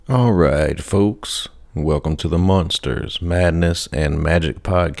All right, folks. Welcome to the Monsters, Madness, and Magic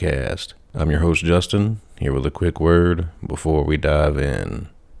podcast. I'm your host, Justin, here with a quick word before we dive in.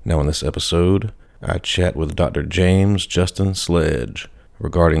 Now, in this episode, I chat with Dr. James Justin Sledge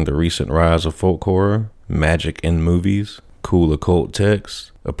regarding the recent rise of folk horror, magic in movies, cool occult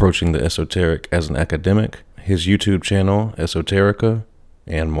texts, approaching the esoteric as an academic, his YouTube channel, Esoterica,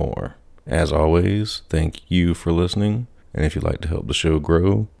 and more. As always, thank you for listening, and if you'd like to help the show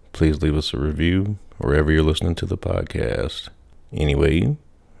grow, please leave us a review wherever you're listening to the podcast. Anyway,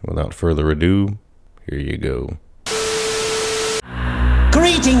 without further ado, here you go.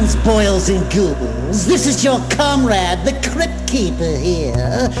 Greetings, boils and ghouls. This is your comrade, the Crypt Keeper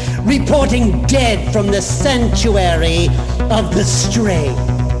here, reporting dead from the sanctuary of the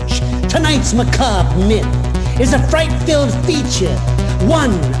strange. Tonight's macabre myth is a fright-filled feature,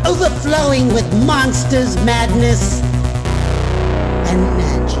 one overflowing with monsters, madness, and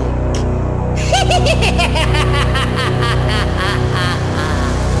magic.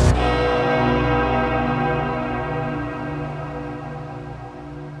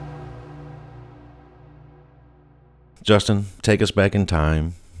 Justin, take us back in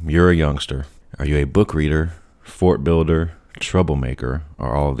time. You're a youngster. Are you a book reader, fort builder, troublemaker,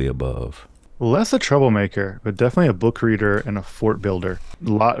 or all of the above? Less a troublemaker, but definitely a book reader and a fort builder.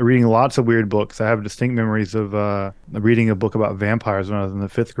 Reading lots of weird books. I have distinct memories of reading a book about vampires when I was in the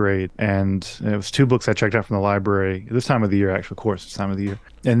 5th grade. And it was 2 books I checked out from the library. This time of the year, actually, of course, this time of the year.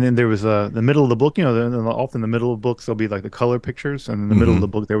 And then there was the middle of the book, often in the middle of books, there'll be like the color pictures. And in the middle of the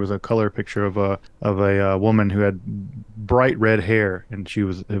book, there was a color picture of a woman who had bright red hair, and she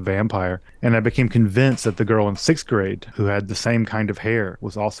was a vampire. And I became convinced that the girl in 6th grade who had the same kind of hair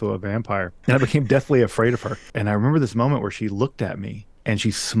was also a vampire. And I became deathly afraid of her. And I remember this moment where she looked at me and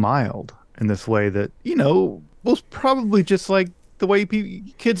she smiled in this way that, was probably just like the way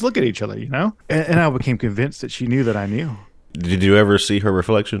kids look at each other, And I became convinced that she knew that I knew. Did you ever see her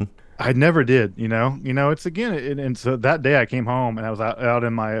reflection? I never did, it's again. And so that day I came home and I was out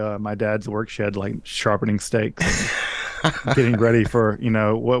in my dad's work shed, like sharpening steaks. Getting ready for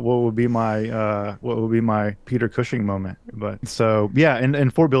what would be my Peter Cushing moment. But so yeah,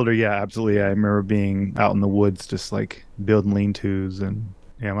 and fort builder, yeah, absolutely. I remember being out in the woods just like building lean-tos, and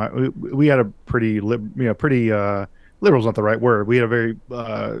we had a pretty liberal's not the right word. We had a very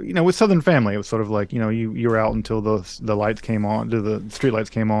with Southern family. It was sort of like you were out until the lights came on, the street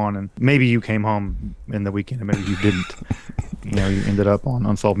lights came on, and maybe you came home in the weekend and maybe you didn't. You ended up on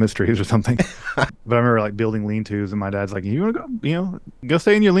Unsolved Mysteries or something. But I remember like building lean-tos, and my dad's like, "You want to go? Go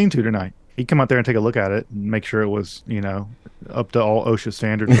stay in your lean-to tonight." He'd come out there and take a look at it and make sure it was, up to all OSHA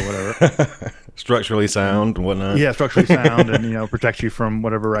standards or whatever. Structurally sound and whatnot. Yeah, structurally sound, and protect you from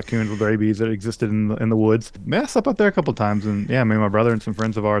whatever raccoons with rabies that existed in the woods. I slept out there a couple of times, and yeah, me and my brother and some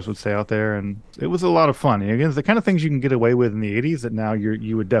friends of ours would stay out there, and it was a lot of fun. Again, it's the kind of things you can get away with in the 80s that now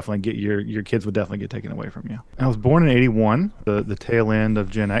you would definitely get your kids would definitely get taken away from you. I was born in 81, the tail end of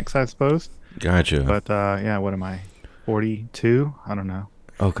Gen X, I suppose. Gotcha. But yeah, what am I? 42? I don't know.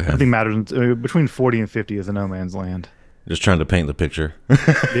 Okay. Nothing matters. Between 40 and 50 is a no man's land. Just trying to paint the picture.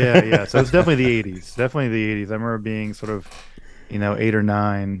 Yeah. So it's definitely the 80s. Definitely the 80s. I remember being sort of, 8 or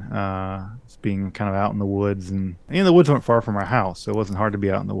 9, being kind of out in the woods, and the woods weren't far from our house, so it wasn't hard to be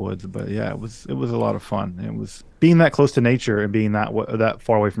out in the woods. But yeah, it was a lot of fun. It was being that close to nature and being that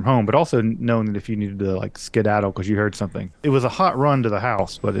far away from home, but also knowing that if you needed to like skedaddle because you heard something, it was a hot run to the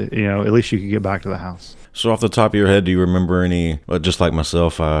house, but at least you could get back to the house. So off the top of your head, do you remember any, just like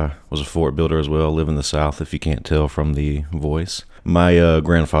myself, I was a fort builder as well, live in the South, if you can't tell from the voice. My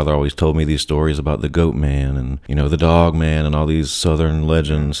grandfather always told me these stories about the goat man and, the dog man and all these southern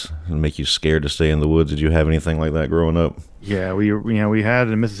legends and make you scared to stay in the woods. Did you have anything like that growing up? Yeah, we had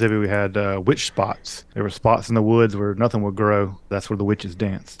in Mississippi, we had witch spots. There were spots in the woods where nothing would grow. That's where the witches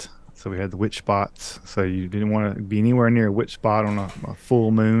danced. So we had the witch spots. So you didn't want to be anywhere near a witch spot on a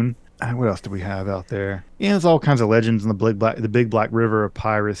full moon. What else do we have out there? Yeah, there's all kinds of legends in the Big Black River of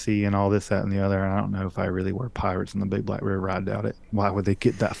piracy and all this, that, and the other. And I don't know if I really were pirates in the Big Black River. I doubt it. Why would they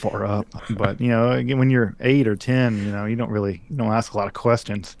get that far up? But again, when you're 8 or 10, you don't ask a lot of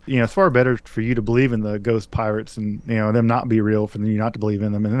questions. It's far better for you to believe in the ghost pirates and them not be real for you not to believe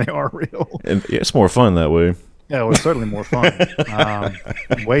in them, and they are real. And it's more fun that way. Yeah, it was certainly more fun.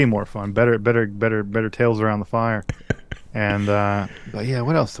 Way more fun. Better tales around the fire. And but yeah,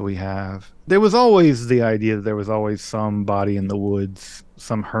 what else do we have? There was always the idea that there was always somebody in the woods,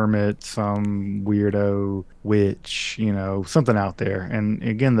 some hermit, some weirdo witch, something out there. And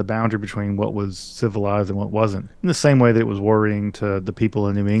again, the boundary between what was civilized and what wasn't. In the same way that it was worrying to the people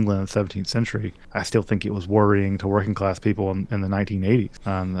in New England in the 17th century, I still think it was worrying to working class people in the 1980s,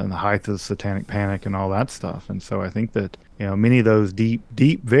 and the height of the satanic panic and all that stuff. And so I think that many of those deep,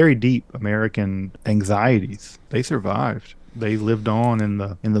 deep, very deep American anxieties, they survived. They lived on in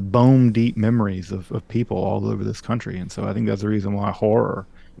the bone deep memories of people all over this country. And so I think that's the reason why horror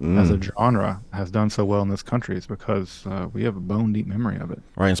as a genre has done so well in this country, is because we have a bone deep memory of it.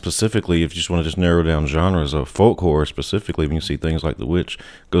 Right, and specifically, if you just want to just narrow down genres of folk horror, specifically, when you see things like The Witch,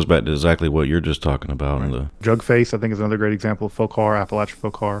 goes back to exactly what you're just talking about. Right. Jugface, I think, is another great example of folk horror, Appalachian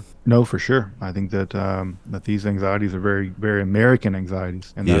folk horror. No, for sure. I think that that these anxieties are very, very American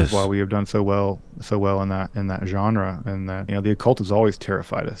anxieties, and that's why we have done so well in that genre. And that the occult has always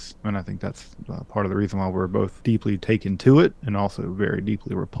terrified us, and I think that's part of the reason why we're both deeply taken to it and also very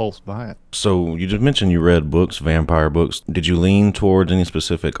deeply repulsed by it. So you just mentioned you read books, vampire books. Did you lean towards any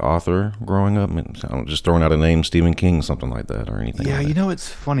specific author growing up? I'm just throwing out a name, Stephen King, something like that, or anything. Yeah, like that. it's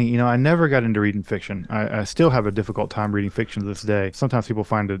funny. I never got into reading fiction. I still have a difficult time reading fiction to this day. Sometimes people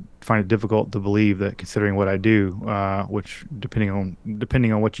find it difficult to believe that, considering what I do, which depending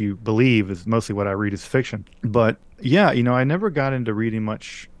on what you believe is mostly what I read is fiction. But yeah, I never got into reading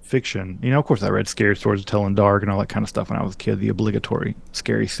much fiction. Of course I read scary stories, Tell in Dark and all that kind of stuff when I was a kid, the obligatory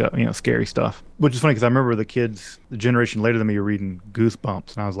scary stuff, scary stuff. Which is funny because I remember the generation later than me were reading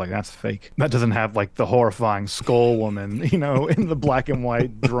Goosebumps, and I was like, that's fake. That doesn't have like the horrifying skull woman, in the black and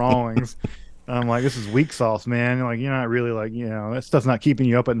white drawings. I'm like, this is weak sauce, man. Like, you're not really that stuff's not keeping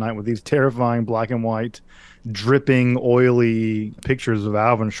you up at night with these terrifying black and white, dripping, oily pictures of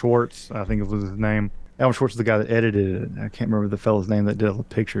Alvin Schwartz, I think it was his name. Alvin Schwartz is the guy that edited it. I can't remember the fellow's name that did all the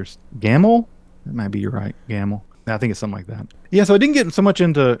pictures. Gamble? That might be, you're right. Gamble. I think it's something like that. Yeah, so I didn't get so much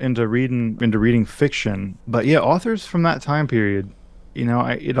into reading fiction, but yeah, authors from that time period,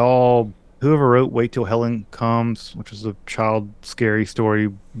 whoever wrote Wait Till Helen Comes, which was a child scary story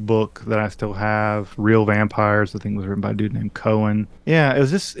book that I still have. Real Vampires, I think was written by a dude named Cohen. Yeah, it was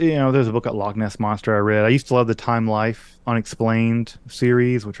just, there's a book at Loch Ness Monster I read. I used to love the Time Life Unexplained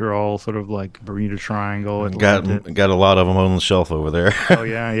series, which are all sort of like Bermuda Triangle. Got a lot of them on the shelf over there. Oh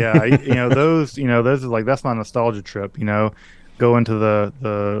yeah. Those are like, that's my nostalgia trip, go into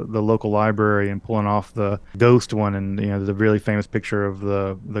the local library and pulling off the ghost one, and there's a really famous picture of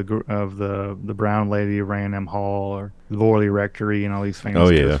the brown lady of Raynham Hall or the Vorley Rectory and all these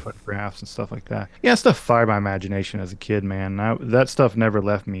famous ghost photographs and stuff like that. Yeah, stuff fired my imagination as a kid, man. That stuff never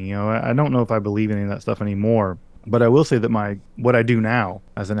left me. I don't know if I believe any of that stuff anymore. But I will say that what I do now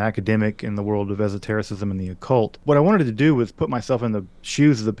as an academic in the world of esotericism and the occult, what I wanted to do was put myself in the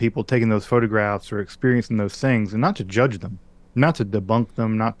shoes of the people taking those photographs or experiencing those things, and not to judge them, not to debunk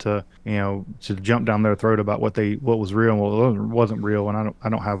them, not to to jump down their throat about what was real and what wasn't real. And I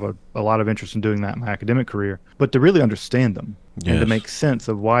don't have a lot of interest in doing that in my academic career, but to really understand them and to make sense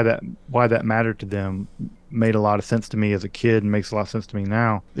of why that mattered to them. Made a lot of sense to me as a kid and makes a lot of sense to me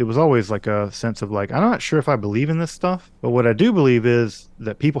now. It was always like a sense of like, I'm not sure if I believe in this stuff, but what I do believe is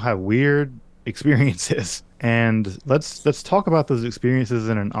that people have weird experiences, and let's talk about those experiences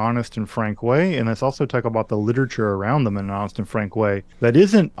in an honest and frank way, and let's also talk about the literature around them in an honest and frank way that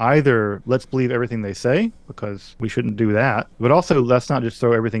isn't either let's believe everything they say, because we shouldn't do that, but also let's not just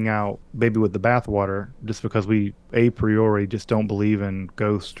throw everything out baby with the bathwater just because we a priori just don't believe in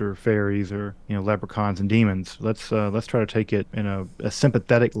ghosts or fairies or leprechauns and demons. Let's try to take it in a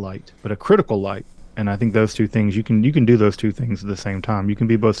sympathetic light, but a critical light. And I think those two things, you can do those two things at the same time. You can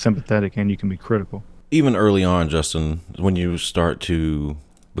be both sympathetic and you can be critical. Even early on, Justin, when you start to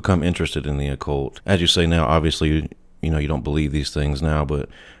become interested in the occult, as you say now, obviously, you don't believe these things now, but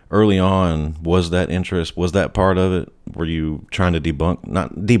early on, was that interest, was that part of it? Were you trying to debunk,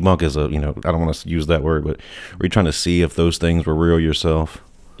 not debunk as I don't want to use that word, but were you trying to see if those things were real yourself?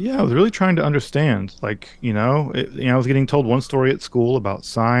 Yeah, I was really trying to understand. Like, I was getting told one story at school about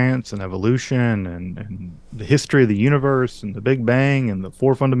science and evolution and the history of the universe and the Big Bang and the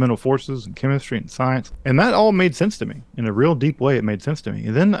four fundamental forces and chemistry and science. And that all made sense to me. In a real deep way, it made sense to me.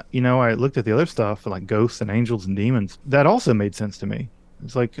 And then, I looked at the other stuff, like ghosts and angels and demons. That also made sense to me.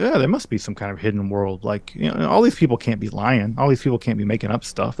 It's like, yeah, there must be some kind of hidden world. Like, all these people can't be lying. All these people can't be making up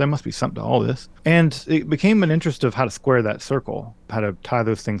stuff. There must be something to all this. And it became an interest of how to square that circle. to tie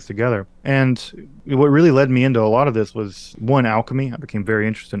those things together. And what really led me into a lot of this was, one, alchemy. I became very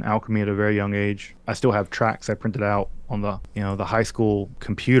interested in alchemy at a very young age. I still have tracks I printed out on the high school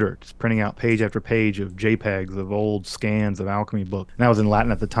computer, just printing out page after page of JPEGs of old scans of alchemy books. And I was in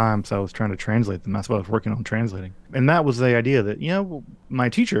Latin at the time, so I was trying to translate them. That's what I was working on, translating. And that was the idea that, my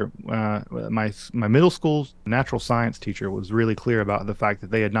teacher, my middle school's natural science teacher, was really clear about the fact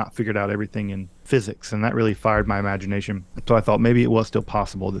that they had not figured out everything in physics, and that really fired my imagination. So I thought maybe it was still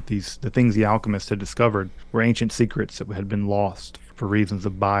possible that the things the alchemists had discovered were ancient secrets that had been lost for reasons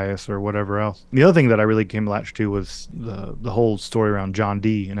of bias or whatever else. The other thing that I really came latched to was the whole story around John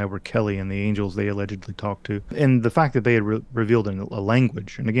Dee and Edward Kelly and the angels they allegedly talked to, and the fact that they had revealed a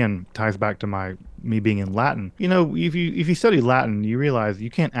language. And again, ties back to me being in Latin. If you study Latin, you realize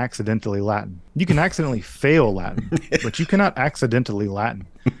you can't accidentally Latin. You can accidentally fail Latin, but you cannot accidentally Latin.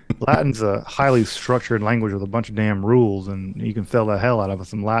 Latin's a highly structured language with a bunch of damn rules, and you can fail the hell out of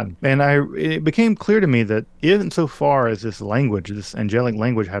some Latin. And it became clear to me that even so far as this language, this angelic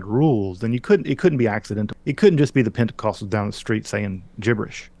language, had rules, then it couldn't be accidental. It couldn't just be the Pentecostals down the street saying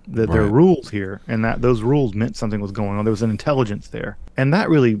gibberish. That there are rules here, and that those rules meant something was going on. There was an intelligence there. And that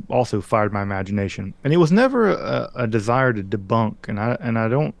really also fired my imagination. And it was never a desire to debunk. And I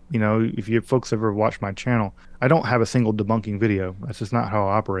don't, if you folks ever watch my channel, I don't have a single debunking video. That's just not how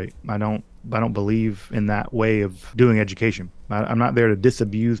I operate. I don't believe in that way of doing education. I'm not there to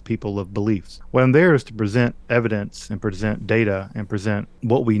disabuse people of beliefs. What I'm there is to present evidence and present data and present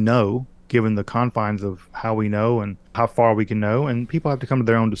what we know, given the confines of how we know and how far we can know, and people have to come to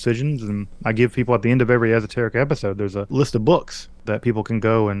their own decisions. And I give people at the end of every esoteric episode, there's a list of books that people can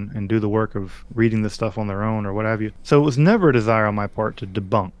go and do the work of reading this stuff on their own or what have you. So it was never a desire on my part to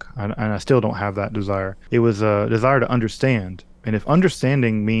debunk, and I still don't have that desire. It was a desire to understand. And if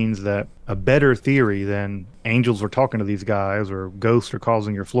understanding means that a better theory than angels were talking to these guys, or ghosts are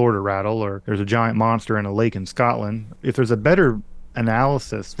causing your floor to rattle, or there's a giant monster in a lake in Scotland, if there's a better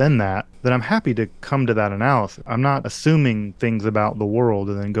analysis than that, then I'm happy to come to that analysis. I'm not assuming things about the world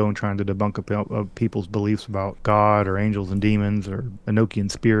and then go and trying to debunk people's beliefs about God or angels and demons or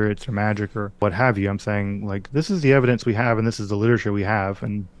Enochian spirits or magic or what have you. I'm saying, like, this is the evidence we have and this is the literature we have,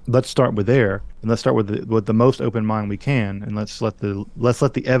 and let's start with there, and let's start with the most open mind we can, and let's let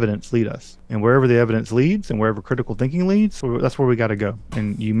the evidence lead us. And wherever the evidence leads and wherever critical thinking leads, that's where we got to go.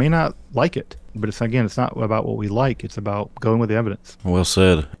 And you may not like it, but it's not about what we like. It's about going with the evidence. Well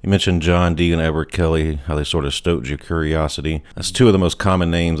said. You mentioned John Dee and Edward Kelly, how they sort of stoked your curiosity. That's two of the most common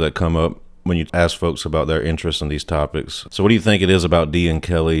names that come up when you ask folks about their interest in these topics. So what do you think it is about Dee and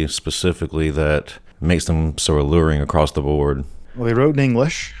Kelly specifically that makes them so alluring across the board? Well, they wrote in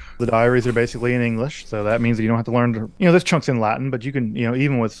English. The diaries are basically in English, so that means that you don't have to learn there's chunks in Latin, but you can,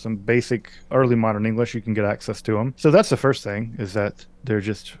 even with some basic early modern English, you can get access to them. So that's the first thing, is that they're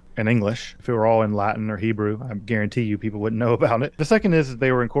just in English. If it were all in Latin or Hebrew, I guarantee you people wouldn't know about it. The second is that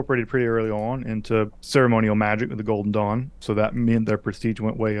they were incorporated pretty early on into ceremonial magic with the Golden Dawn, so that meant their prestige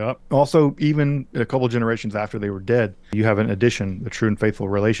went way up. Also, even a couple generations after they were dead, you have an edition, The True and Faithful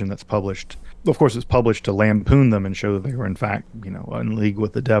Relation, that's published. Of course, it's published to lampoon them and show that they were, in fact, in league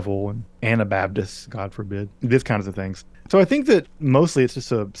with the devil and Anabaptists, God forbid, these kinds of things. So I think that mostly it's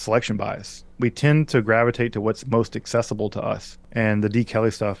just a selection bias. We tend to gravitate to what's most accessible to us. And the D.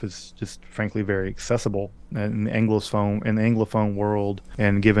 Kelly stuff is just frankly very accessible in the Anglophone world.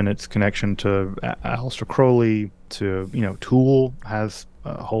 And given its connection to Aleister Crowley, to, Tool has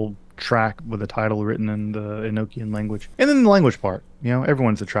a whole track with a title written in the Enochian language. And then the language part.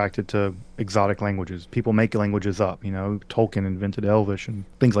 Everyone's attracted to exotic languages. People make languages up. Tolkien invented Elvish and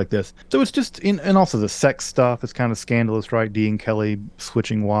things like this. So it's just, and also the sex stuff is kind of scandalous, right? Dee and Kelly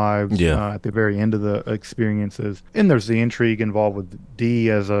switching wives at the very end of the experiences. And there's the intrigue involved with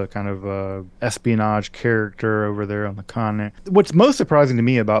Dee as a kind of espionage character over there on the continent. What's most surprising to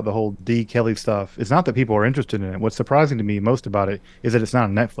me about the whole Dee Kelly stuff is not that people are interested in it. What's surprising to me most about it is that it's not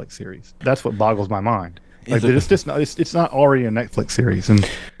a Netflix series. That's what boggles my mind. Like, it's not already a Netflix series, and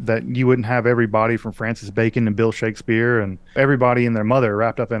that you wouldn't have everybody from Francis Bacon and Bill Shakespeare and everybody and their mother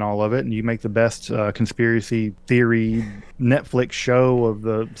wrapped up in all of it, and you make the best conspiracy theory Netflix show of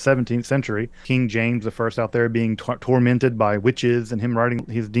the 17th century. King James I out there being tormented by witches and him writing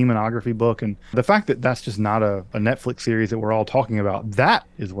his demonography book, and the fact that that's just not a Netflix series that we're all talking about, that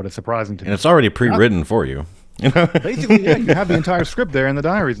is what is surprising to me. And it's already pre-written for you. Basically, yeah, you have the entire script there in the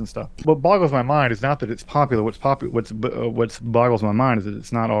diaries and stuff. What boggles my mind is not that it's popular. What boggles my mind is that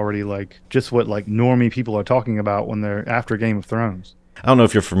it's not already just what normie people are talking about when they're after Game of Thrones. I don't know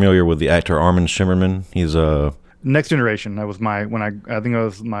if you're familiar with the actor Armin Shimmerman. He's Next Generation. That was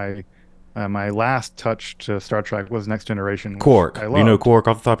my My last touch to Star Trek was Next Generation, which Quark. I Do you know loved. Quark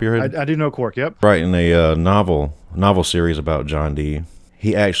off the top of your head? I do know Quark. Yep. Writing a novel series about John Dee.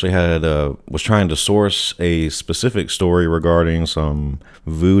 He actually had was trying to source a specific story regarding some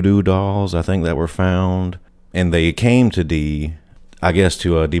voodoo dolls, I think, that were found, and they came to Dee, I guess,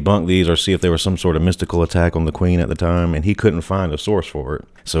 to debunk these or see if there was some sort of mystical attack on the Queen at the time, and he couldn't find a source for it.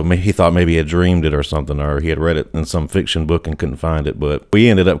 So he thought maybe he had dreamed it or something, or he had read it in some fiction book and couldn't find it. But we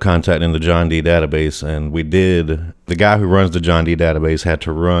ended up contacting the John Dee database, and we did. The guy who runs the John Dee database had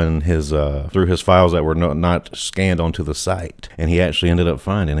to run his through his files that were not scanned onto the site, and he actually ended up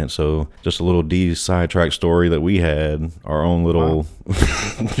finding it. So just a little Dee sidetrack story that we had, our own little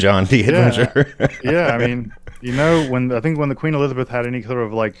John Dee adventure. Yeah, I mean, when the Queen Elizabeth had any sort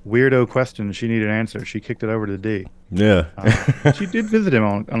of like weirdo question she needed answered, she kicked it over to D. Yeah. She did visit him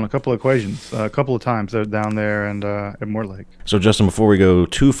on a couple of occasions, a couple of times down there and at Mortlake. So, Justin, before we go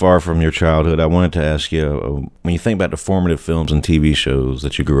too far from your childhood, I wanted to ask you, when you think about the formative films and TV shows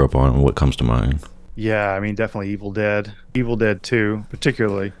that you grew up on, what comes to mind? Yeah, I mean, definitely Evil Dead. Evil Dead 2,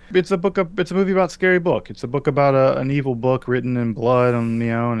 particularly. It's a movie about a scary book. It's a book about an evil book written in blood, and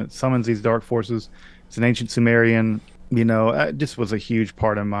it summons these dark forces. It's an ancient Sumerian. It just was a huge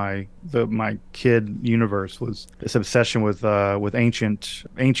part of my kid universe, was this obsession with ancient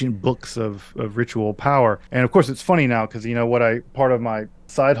books of ritual power. And of course, it's funny now because part of my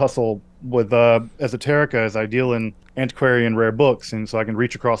side hustle with Esoterica is I deal in antiquarian rare books, and so I can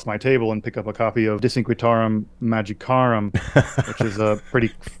reach across my table and pick up a copy of Disinquitarum Magicarum, which is a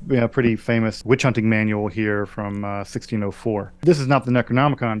pretty famous witch hunting manual here from 1604. This is not the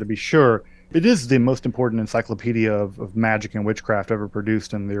Necronomicon, to be sure. It is the most important encyclopedia of magic and witchcraft ever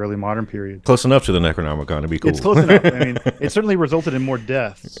produced in the early modern period. Close enough to the Necronomicon to be cool. It's close enough. I mean, it certainly resulted in more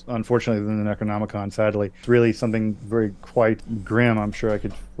deaths, unfortunately, than the Necronomicon, sadly. It's really something very quite grim. I'm sure I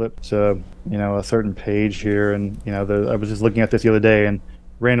could flip to, a certain page here. And, I was just looking at this the other day and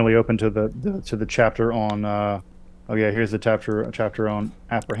randomly opened to the chapter on, here's the chapter on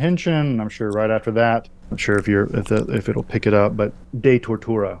apprehension. I'm sure right after that, I'm not sure if it'll pick it up, but De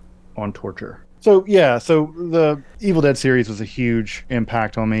Tortura. On torture. So the Evil Dead series was a huge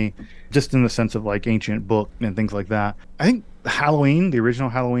impact on me, just in the sense of like ancient book and things like that. I think Halloween, the original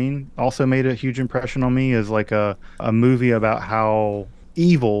Halloween, also made a huge impression on me as like a movie about how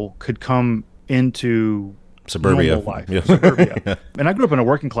evil could come into suburbia life. Yeah. Suburbia. Yeah. And I grew up in a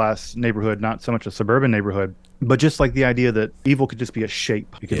working class neighborhood, not so much a suburban neighborhood, but just like the idea that evil could just be a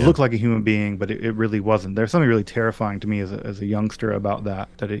shape. It could look like a human being, but it really wasn't. There's something really terrifying to me as a youngster about that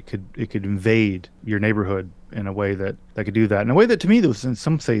it could invade your neighborhood in a way that could do that. In a way that to me that was in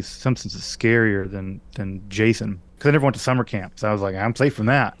some sense scarier than Jason. Because I never went to summer camp, so I was like, I'm safe from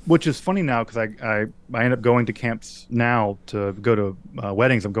that. Which is funny now because I end up going to camps now to go to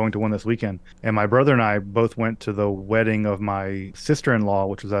weddings. I'm going to one this weekend, and my brother and I both went to the wedding of my sister-in-law,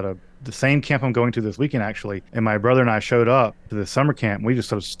 which was at the same camp I'm going to this weekend actually. And my brother and I showed up to the summer camp. And we just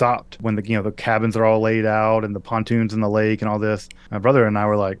sort of stopped when the cabins are all laid out and the pontoons in the lake and all this. My brother and I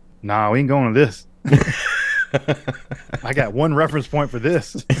were like, nah, we ain't going to this. I got one reference point for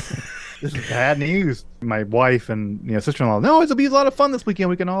this. This is bad news. My wife and sister-in-law, no, it'll be a lot of fun this weekend.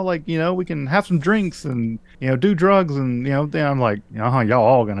 We can all we can have some drinks and do drugs and then I'm like, y'all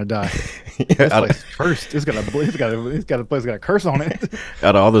all gonna die. This place cursed. It's got a curse on it.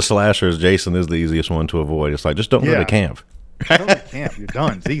 Out of all the slashers, Jason is the easiest one to avoid. It's like, just don't go to camp. Don't go to camp. You're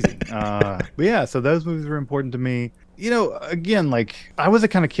done. It's easy. But yeah, so those movies were important to me. Again, like I was the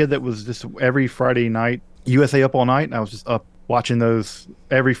kind of kid that was just every Friday night, USA Up All Night, and I was just up watching those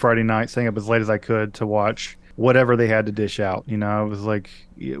every Friday night, staying up as late as I could to watch whatever they had to dish out. I was like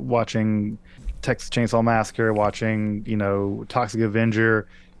watching Texas Chainsaw Massacre, watching, Toxic Avenger.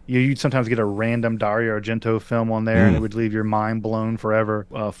 You'd sometimes get a random Dario Argento film on there, and it would leave your mind blown forever.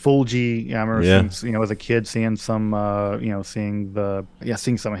 Fulgi, I remember seeing, as a kid, seeing some, seeing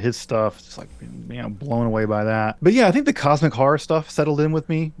some of his stuff, just like, blown away by that. But yeah, I think the cosmic horror stuff settled in with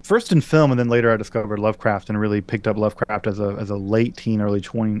me first in film, and then later I discovered Lovecraft and really picked up Lovecraft as a late teen, early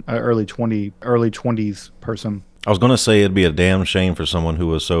 20s person. I was going to say it'd be a damn shame for someone who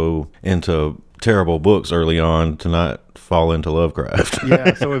was so into terrible books early on to not fall into Lovecraft.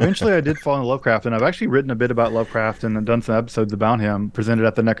 Yeah, so eventually I did fall into Lovecraft, and I've actually written a bit about Lovecraft and done some episodes about him, presented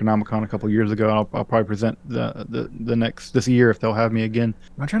at the Necronomicon a couple of years ago, and I'll probably present this year if they'll have me again.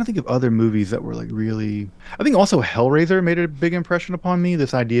 I'm trying to think of other movies that were like really... I think also Hellraiser made a big impression upon me,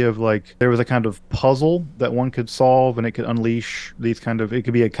 this idea of like there was a kind of puzzle that one could solve and it could unleash these it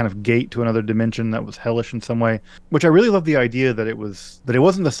could be a kind of gate to another dimension that was hellish in some way, which I really love the idea that it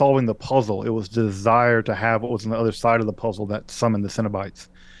wasn't the solving the puzzle, it was the desire to have what was on the other side of the puzzle that summoned the Cenobites.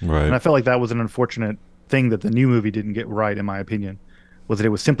 Right. And I felt like that was an unfortunate thing that the new movie didn't get right, in my opinion, was that it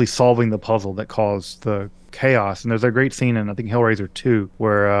was simply solving the puzzle that caused the chaos. And there's a great scene in, I think, Hellraiser 2,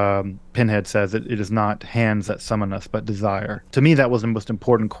 where Pinhead says that it is not hands that summon us, but desire. To me, that was the most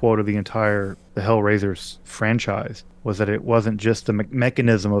important quote of the Hellraiser's franchise, was that it wasn't just the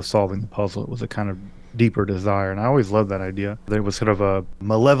mechanism of solving the puzzle. It was a kind of deeper desire. And I always loved that idea. There was sort of a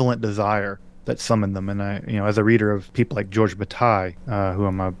malevolent desire that summoned them. And I, as a reader of people like George Bataille, who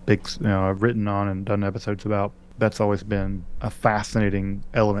I'm a big, I've written on and done episodes about, that's always been a fascinating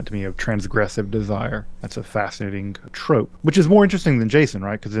element to me of transgressive desire. That's a fascinating trope, which is more interesting than Jason,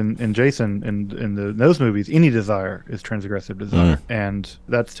 right? Because in Jason, in those movies, any desire is transgressive desire. And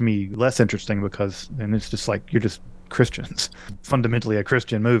that's, to me, less interesting because then it's just like, you're just Christians. Fundamentally a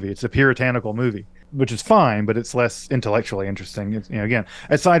Christian movie. It's a puritanical movie, which is fine, but it's less intellectually interesting. It's, again,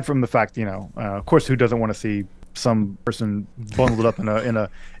 aside from the fact, of course, who doesn't want to see some person bundled up in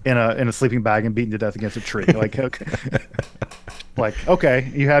a sleeping bag and beaten to death against a tree? Like, okay,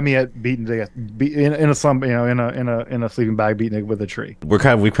 okay, you had me at beaten to death in a sleeping bag beaten with a tree. We've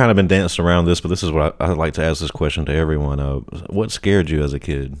kind of been dancing around this, but this is what I'd like to ask this question to everyone. What scared you as a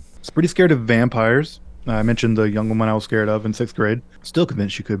kid? I was pretty scared of vampires. I mentioned the young woman I was scared of in 6th grade. Still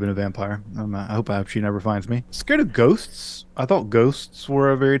convinced she could have been a vampire. I hope she never finds me. Scared of ghosts. I thought ghosts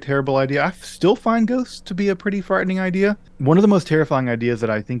were a very terrible idea. I still find ghosts to be a pretty frightening idea. One of the most terrifying ideas that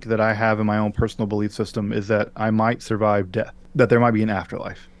I think that I have in my own personal belief system is that I might survive death, that there might be an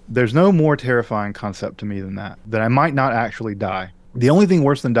afterlife. There's no more terrifying concept to me than that I might not actually die. The only thing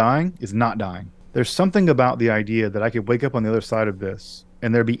worse than dying is not dying. There's something about the idea that I could wake up on the other side of this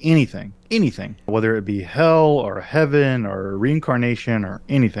and there be anything, whether it be hell or heaven or reincarnation or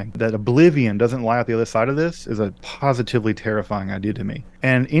anything, that oblivion doesn't lie at the other side of this is a positively terrifying idea to me.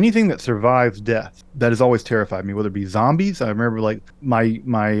 And anything that survives death, that has always terrified me, whether it be zombies. I remember like my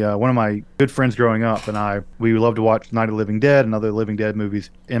one of my good friends growing up and we loved to watch Night of the Living Dead and other Living Dead movies.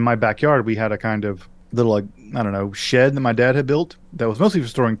 In my backyard, we had a kind of little, like, I don't know, shed that my dad had built that was mostly for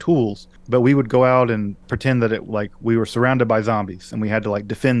storing tools, but we would go out and pretend that we were surrounded by zombies and we had to like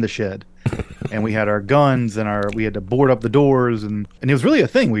defend the shed. And we had our guns and we had to board up the doors and it was really a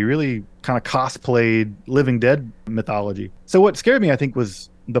thing. We really kind of cosplayed Living Dead mythology. So what scared me, I think, was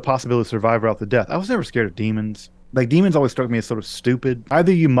the possibility of survival out the death. I was never scared of demons. Like, demons always struck me as sort of stupid.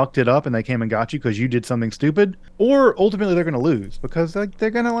 Either you mucked it up and they came and got you because you did something stupid, or ultimately they're going to lose because like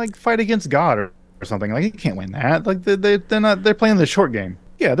they're going to like fight against God or something. Like, you can't win that. Like, they're playing the short game.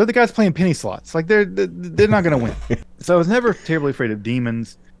 Yeah, they're the guys playing penny slots. Like, they're not going to win. So I was never terribly afraid of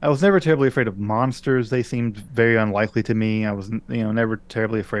demons. I was never terribly afraid of monsters. They seemed very unlikely to me. I was, never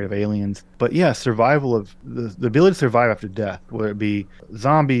terribly afraid of aliens. But yeah, survival of the ability to survive after death, whether it be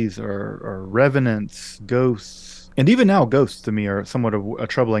zombies or revenants, ghosts. And even now, ghosts to me are somewhat of a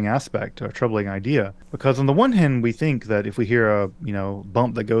troubling aspect, or a troubling idea. Because on the one hand, we think that if we hear a,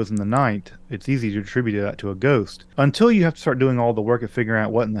 bump that goes in the night, it's easy to attribute that to a ghost. Until you have to start doing all the work of figuring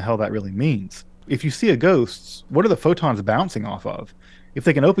out what in the hell that really means. If you see a ghost, what are the photons bouncing off of? If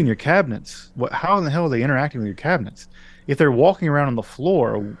they can open your cabinets, how in the hell are they interacting with your cabinets? If they're walking around on the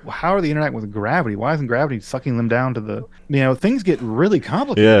floor, how are they interacting with gravity? Why isn't gravity sucking them down to the... things get really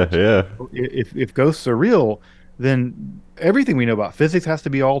complicated. Yeah. If ghosts are real, then everything we know about physics has to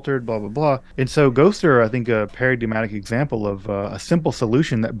be altered, blah, blah, blah. And so ghosts are, I think, a paradigmatic example of a simple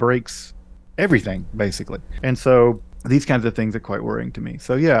solution that breaks everything, basically. And so these kinds of things are quite worrying to me.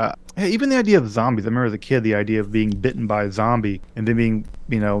 So yeah, even the idea of zombies. I remember as a kid, the idea of being bitten by a zombie and then being,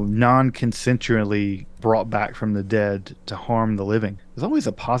 non-consensually brought back from the dead to harm the living. There's always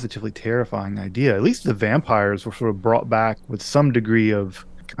a positively terrifying idea. At least the vampires were sort of brought back with some degree of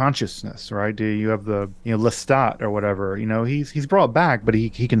consciousness, right? You have the Lestat or whatever, he's brought back, but he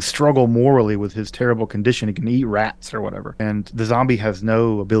can struggle morally with his terrible condition. He can eat rats or whatever, and the zombie has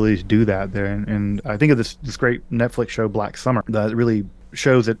no ability to do that there. And I think of this great Netflix show Black Summer that really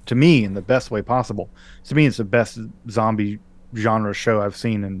shows it to me in the best way possible. To me, it's the best zombie genre show I've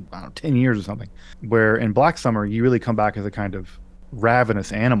seen in 10 years or something, where in Black Summer you really come back as a kind of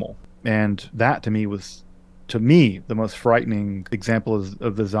ravenous animal, and that to me was the most frightening example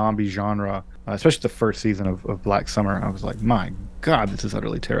of the zombie genre, especially the first season of Black Summer. I was like, my God, this is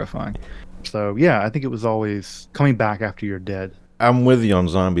utterly terrifying. So yeah, I think it was always coming back after you're dead. I'm with you on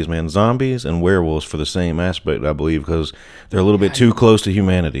zombies, man. Zombies and werewolves for the same aspect, I believe, because they're a little bit too close to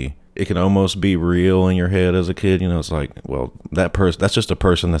humanity. It can almost be real in your head as a kid. It's like, well, that's just a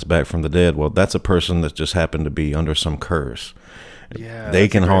person that's back from the dead. Well, that's a person that just happened to be under some curse. Yeah, They that's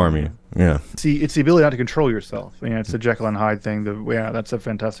a can great harm idea. you. Yeah. See, it's the ability not to control yourself. It's a Jekyll and Hyde thing. Yeah, that's a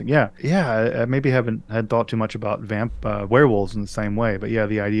fantastic. Yeah, yeah. I maybe haven't had thought too much about werewolves in the same way, but yeah,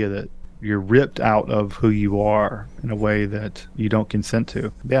 the idea that you're ripped out of who you are in a way that you don't consent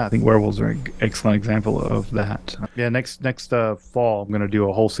to. Yeah, I think werewolves are an excellent example of that. Yeah, next fall, I'm going to do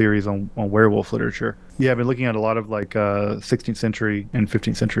a whole series on werewolf literature. Yeah, I've been looking at a lot of like 16th century and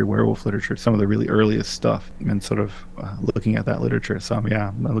 15th century werewolf literature, some of the really earliest stuff, and sort of looking at that literature. So yeah,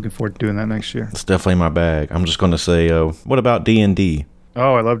 I'm looking forward to doing that next year. It's definitely my bag. I'm just going to say, what about D&D?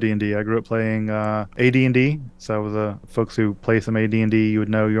 Oh, I love D&D. I grew up playing AD&D. So I was folks who play some AD&D, you would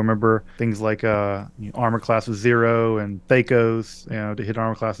know, you'll remember things like armor classes 0 and Thakos, to hit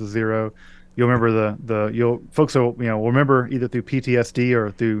armor classes 0. You'll remember you'll folks will remember either through PTSD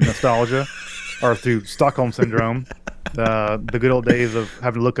or through nostalgia or through Stockholm syndrome, the good old days of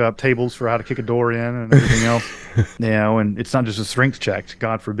having to look up tables for how to kick a door in and everything else. And it's not just a strength check,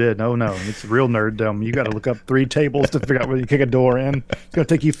 God forbid. No, it's real nerddom. You got to look up 3 tables to figure out whether you kick a door in. It's going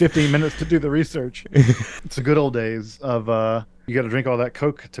to take you 15 minutes to do the research. It's the good old days of you got to drink all that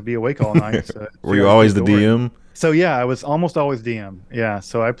Coke to be awake all night. So Were you always the DM? So yeah, I was almost always DM. Yeah,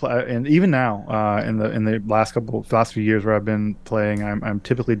 so I play, and even now, in the last few years where I've been playing, I'm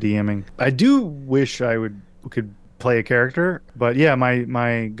typically DMing. I do wish I could play a character, but yeah,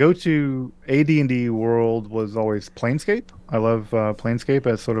 my go-to AD&D world was always Planescape. I love Planescape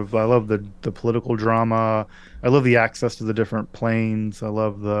as I love the political drama. I love the access to the different planes. I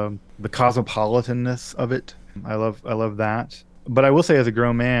love the cosmopolitanness of it. I love that. But I will say, as a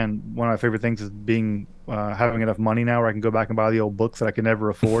grown man, one of my favorite things is having enough money now where I can go back and buy the old books that I could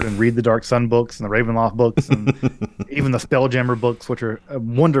never afford and read the Dark Sun books and the Ravenloft books and even the Spelljammer books, which are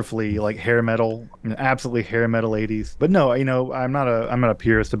wonderfully like hair metal, absolutely hair metal 80s. But no, I'm not a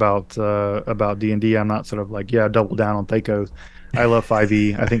purist about D&D. I'm not sort of like, yeah, double down on Thakos. I love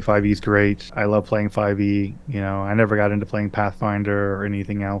 5e. I think 5e is great. I love playing 5e. I never got into playing Pathfinder or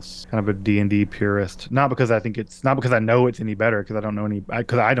anything else. Kind of a D&D purist. Not because I know it's any better, because I don't know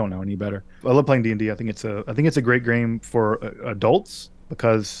any better. I love playing D&D. I think it's a great game for adults,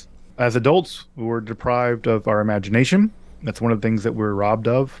 because as adults we're deprived of our imagination. That's one of the things that we're robbed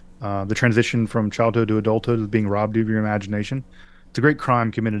of. The transition from childhood to adulthood is being robbed of your imagination. It's a great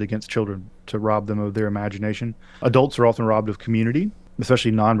crime committed against children to rob them of their imagination. Adults are often robbed of community,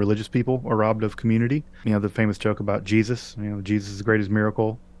 especially non-religious people are robbed of community. The famous joke about Jesus, Jesus' greatest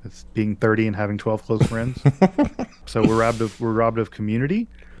miracle is being 30 and having 12 close friends. So we're robbed of community,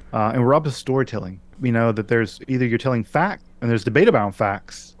 and we're robbed of storytelling. That there's either you're telling fact, and there's debate about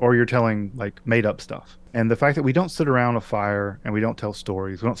facts, or you're telling like made up stuff. And the fact that we don't sit around a fire and we don't tell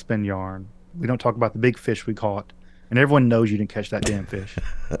stories, we don't spin yarn, we don't talk about the big fish we caught, and everyone knows you didn't catch that damn fish.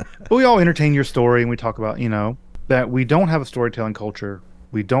 But we all entertain your story, and we talk about, that we don't have a storytelling culture,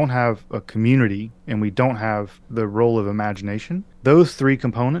 we don't have a community, and we don't have the role of imagination. Those 3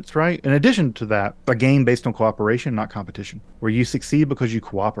 components, right? In addition to that, a game based on cooperation, not competition, where you succeed because you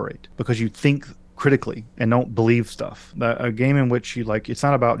cooperate, because you think critically and don't believe stuff. A game in which it's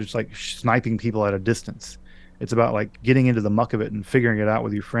not about just like sniping people at a distance. It's about like getting into the muck of it and figuring it out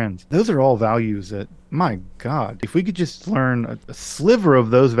with your friends. Those are all values that, my God, if we could just learn a sliver of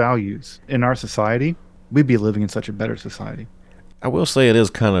those values in our society, we'd be living in such a better society. I will say it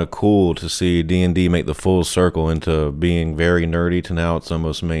is kind of cool to see D&D make the full circle into being very nerdy to now it's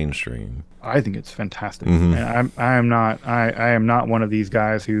almost mainstream. I think it's fantastic. Mm-hmm. And I am not one of these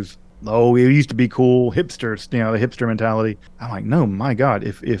guys who's, it used to be cool, hipsters, the hipster mentality. I'm like, no, my God,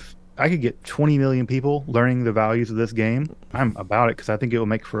 if I could get 20 million people learning the values of this game, I'm about it, because I think it will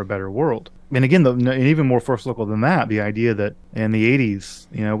make for a better world. And again, and even more first local than that, the idea that in the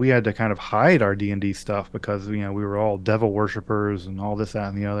 80s, we had to kind of hide our D&D stuff because, we were all devil worshippers and all this, that,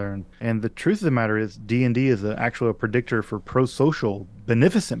 and the other. And the truth of the matter is D&D is actually a predictor for pro-social,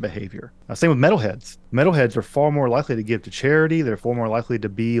 beneficent behavior. Same with metalheads. Metalheads are far more likely to give to charity. They're far more likely to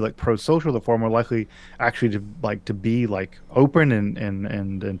be like pro-social. They're far more likely actually to be like open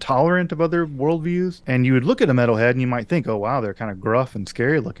and tolerant of other worldviews. And you would look at a metalhead and you might think, oh, wow, they're kind of gruff and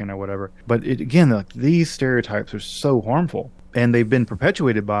scary looking or whatever. But these stereotypes are so harmful, and they've been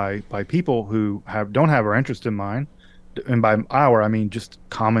perpetuated by people who don't have our interest in mind. And by our, I mean just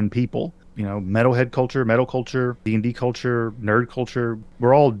common people. Metalhead culture, metal culture, D&D culture, nerd culture,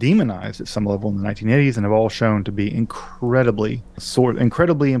 we're all demonized at some level in the 1980s, and have all shown to be incredibly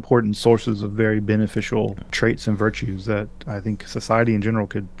important sources of very beneficial traits and virtues that I think society in general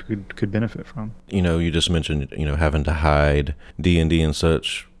could benefit from. You just mentioned, having to hide D&D and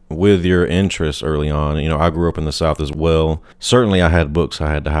such. With your interests early on, I grew up in the South as well. Certainly I had books I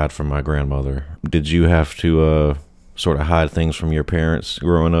had to hide from my grandmother. Did you have to sort of hide things from your parents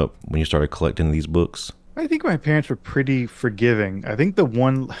growing up when you started collecting these books? I think my parents were pretty forgiving. I think it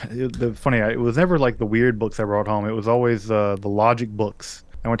was never like the weird books I brought home. It was always the logic books.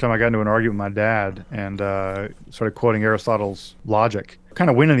 And one time I got into an argument with my dad and started quoting Aristotle's logic, kind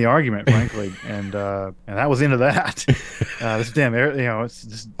of winning the argument, frankly. and that was into that. It's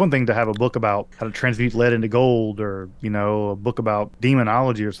just one thing to have a book about how to transmute lead into gold, or a book about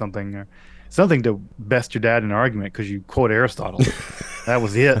demonology or something. Or something to best your dad in an argument because you quote Aristotle. That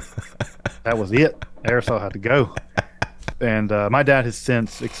was it. That was it. Aristotle had to go. And my dad has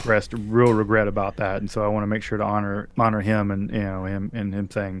since expressed real regret about that, and so I want to make sure to honor him, and him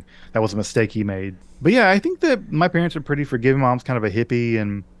saying that was a mistake he made. But yeah, I think that my parents are pretty forgiving. Mom's kind of a hippie,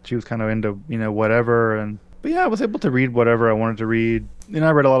 and she was kind of into whatever. But yeah, I was able to read whatever I wanted to read. I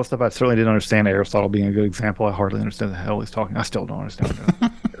read a lot of stuff I certainly didn't understand. Aristotle being a good example. I hardly understand the hell he's talking. I still don't understand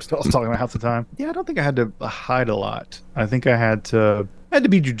what Aristotle's talking about half the time. Yeah, I don't think I had to hide a lot. I think I had to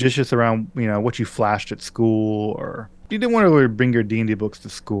be judicious around what you flashed at school, or you didn't want to really bring your D&D books to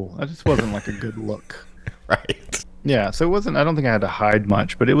school. That just wasn't like a good look. Right. Yeah, so it wasn't, I don't think I had to hide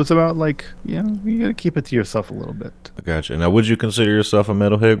much, but it was about like, you gotta keep it to yourself a little bit. I gotcha. Now, would you consider yourself a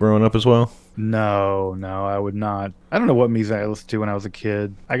metalhead growing up as well? No, I would not. I don't know what music I listened to when I was a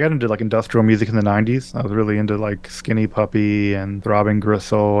kid. I got into like industrial music in the 90s. I was really into like Skinny Puppy and Throbbing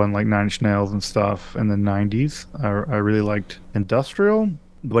Gristle and like Nine Inch Nails and stuff in the 90s. I really liked industrial,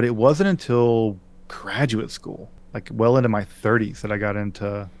 but it wasn't until graduate school, like well into my 30s, that I got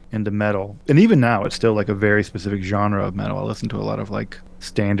into metal. And even now it's still like a very specific genre of metal. I listen to a lot of like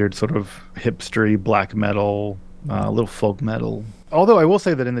standard sort of hipstery black metal, a little folk metal. Although I will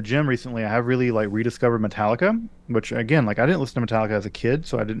say that in the gym recently I have really like rediscovered Metallica, which again, like I didn't listen to Metallica as a kid,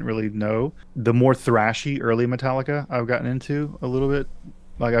 so I didn't really know. The more thrashy early Metallica I've gotten into a little bit.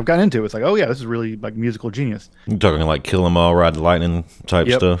 Like I've gotten into it. It's like, oh yeah, this is really like musical genius. You're talking like Kill 'Em All, Ride the Lightning type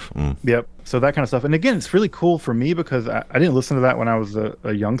Yep. stuff? Yep. So that kind of stuff. And again, it's really cool for me because I didn't listen to that when I was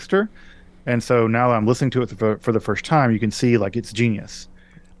a youngster. And so now that I'm listening to it for the first time, you can see like it's genius.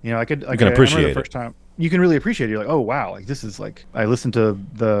 I can appreciate the first time. You can really appreciate it. You're like, oh wow, like this is like, I listened to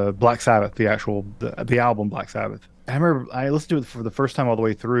the Black Sabbath, the album Black Sabbath. I remember I listened to it for the first time all the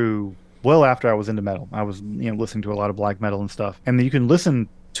way through well after I was into metal. I was listening to a lot of black metal and stuff. And then you can listen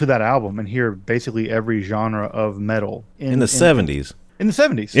to that album and hear basically every genre of metal in the 70s. In the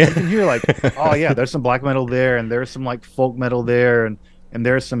 70s. Yeah. You can hear like, oh yeah, there's some black metal there, and there's some like folk metal there, and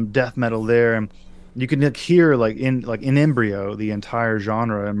there's some death metal there, and you can hear like in embryo the entire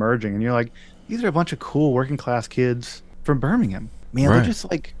genre emerging, and you're like, these are a bunch of cool working class kids from Birmingham. Man, right. They're just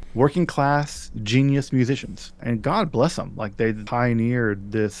like working class genius musicians, and God bless them. Like they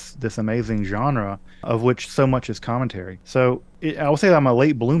pioneered this amazing genre of which so much is commentary. So I will say that I'm a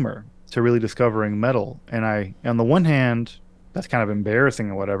late bloomer to really discovering metal, and on the one hand, that's kind of embarrassing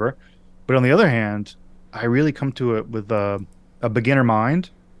or whatever, but on the other hand, I really come to it with a beginner mind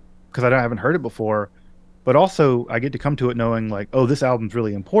because I haven't heard it before, but also I get to come to it knowing like, oh, this album's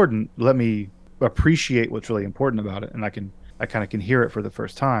really important. Let me appreciate what's really important about it, and I kind of can hear it for the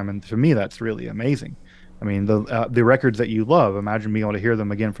first time, and for me that's really amazing. I mean, the records that you love, imagine being able to hear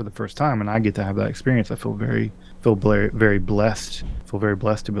them again for the first time, and I get to have that experience. I feel very blessed. Feel very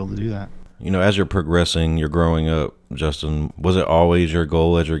blessed to be able to do that. As you're progressing, you're growing up, Justin, was it always your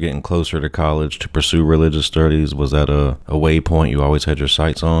goal as you're getting closer to college to pursue religious studies? Was that a waypoint you always had your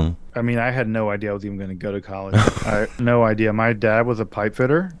sights on? I mean, I had no idea I was even going to go to college. I had no idea. My dad was a pipe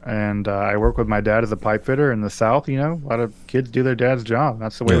fitter, and I work with my dad as a pipe fitter in the South. A lot of kids do their dad's job.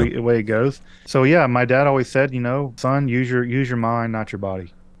 That's the way it goes. So yeah, my dad always said, son, use your mind, not your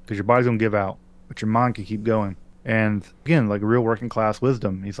body, because your body's going to give out, but your mind can keep going. And again, like real working class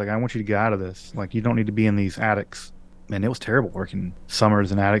wisdom. He's like, I want you to get out of this. Like, you don't need to be in these attics. And it was terrible working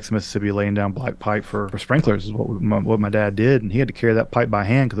summers in attics in Mississippi, laying down black pipe for sprinklers is what my dad did. And he had to carry that pipe by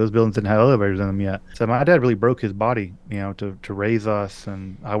hand because those buildings didn't have elevators in them yet. So my dad really broke his body, to raise us.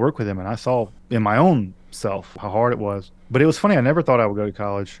 And I worked with him, and I saw in my own self how hard it was. But it was funny. I never thought I would go to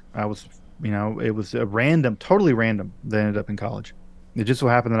college. I was, it was totally random that I ended up in college. It just so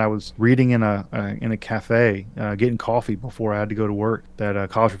happened that I was reading in a cafe, getting coffee before I had to go to work, that a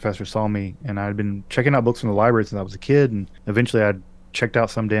college professor saw me, and I had been checking out books from the library since I was a kid, and eventually I'd checked out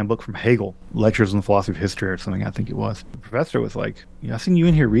some damn book from Hegel, Lectures on the Philosophy of History or something, I think it was. The professor was like, I've seen you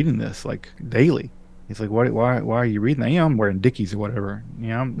in here reading this, like, daily. He's like, why are you reading that? I'm wearing Dickies or whatever.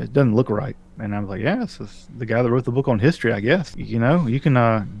 It doesn't look right. And I was like, yeah, it's the guy that wrote the book on history, I guess. You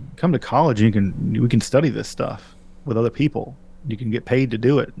can come to college and we can study this stuff with other people. You can get paid to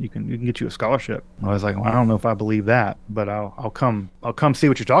do it. You can get you a scholarship. I was like, well, I don't know if I believe that, but I'll come see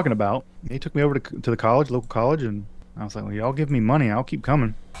what you're talking about. He took me over to the college, local college, and I was like, well, y'all give me money, I'll keep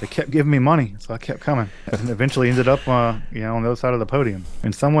coming. They kept giving me money, so I kept coming, and eventually ended up, on the other side of the podium.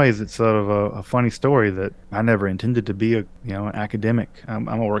 In some ways, it's sort of a funny story that I never intended to be an academic. I'm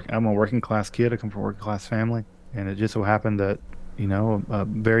a working class kid. I come from a working class family, and it just so happened that, a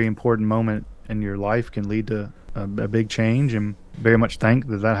very important moment in your life can lead to a big change, and very much thank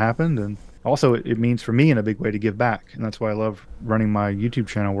that happened. And also, it means for me in a big way to give back, and that's why I love running my YouTube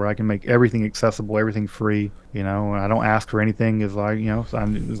channel, where I can make everything accessible, everything free. And I don't ask for anything. As like, so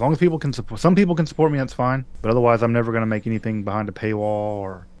as long as people can support, some people can support me, that's fine. But otherwise, I'm never going to make anything behind a paywall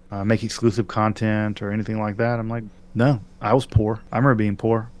or make exclusive content or anything like that. I'm like, no, I was poor. I remember being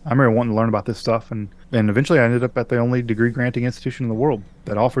poor. I remember wanting to learn about this stuff, and eventually I ended up at the only degree granting institution in the world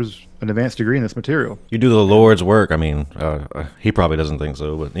that offers an advanced degree in this material. You do the Lord's work. I mean, he probably doesn't think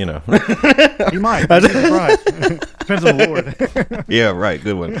so, but He might. He'd be surprised. Depends on the Lord. Yeah, right.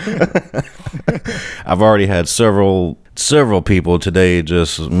 Good one. I've already had several people today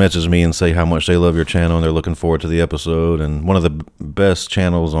just message me and say how much they love your channel and they're looking forward to the episode. And one of the best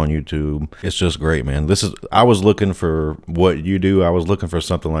channels on YouTube. It's just great, man. I was looking for what you do. I was looking for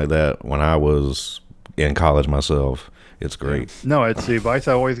something like that when I was in college myself. It's great. No, it's the advice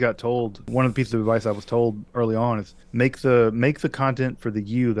I always got told. One of the pieces of advice I was told early on is make the content for the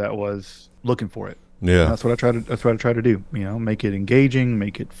you that was looking for it. Yeah, and that's what I try to do. Make it engaging,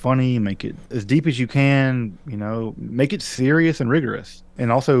 make it funny, make it as deep as you can. Make it serious and rigorous,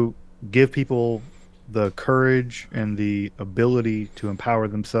 and also give people the courage and the ability to empower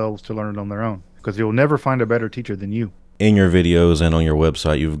themselves to learn it on their own. Because you'll never find a better teacher than you. In your videos and on your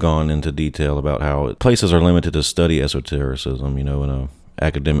website, you've gone into detail about how places are limited to study esotericism, in a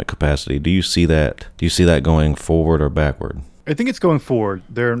academic capacity. Do you see that? Do you see that going forward or backward? I think it's going forward.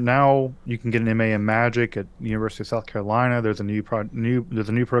 You can get an MA in Magic at the University of South Carolina. There's a new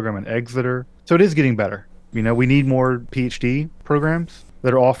program in Exeter. So it is getting better. We need more PhD programs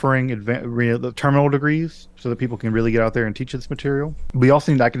that are offering the terminal degrees so that people can really get out there and teach this material. We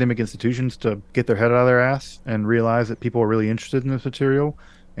also need academic institutions to get their head out of their ass and realize that people are really interested in this material,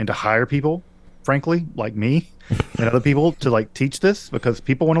 and to hire people, frankly, like me and other people to teach this, because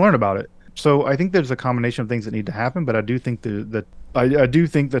people want to learn about it. So I think there's a combination of things that need to happen, but I do think I do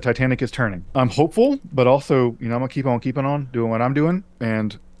think the Titanic is turning. I'm hopeful, but also, I'm gonna keep on keeping on doing what I'm doing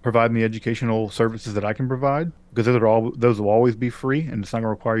and provide the educational services that I can provide, because those will always be free, and it's not going to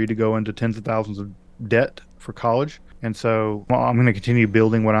require you to go into tens of thousands of debt for college. And so I'm going to continue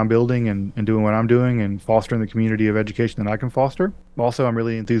building what I'm building and doing what I'm doing and fostering the community of education that I can foster. Also, I'm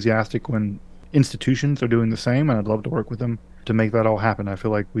really enthusiastic when institutions are doing the same, and I'd love to work with them to make that all happen. I feel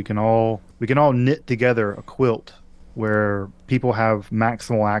like we can all knit together a quilt where people have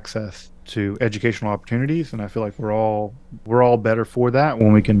maximal access to educational opportunities, and I feel like we're all better for that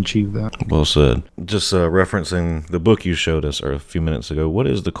when we can achieve that. Well said. Just referencing the book you showed us a few minutes ago, what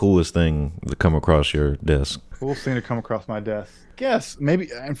is the coolest thing that come across your desk? Coolest thing to come across my desk? Yes, maybe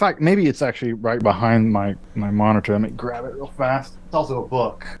it's actually right behind my monitor. Let me grab it real fast. It's also a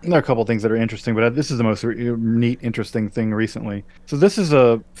book. There are a couple things that are interesting, but this is the most neat, interesting thing recently. So this is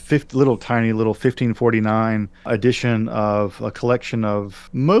a tiny little 1549 edition of a collection of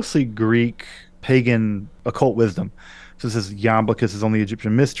mostly Greek pagan occult wisdom. So this is Iamblichus on the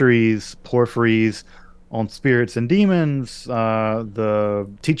Egyptian mysteries, Porphyry's on spirits and demons, the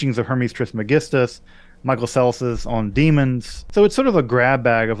teachings of Hermes Trismegistus, Michael Celsus's on demons. So it's sort of a grab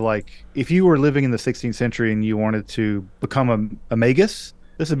bag of if you were living in the 16th century and you wanted to become a magus,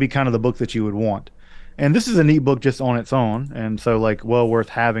 this would be kind of the book that you would want. And this is a neat book just on its own, and so well worth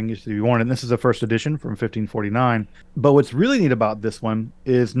having if you want it. And this is the first edition from 1549. But what's really neat about this one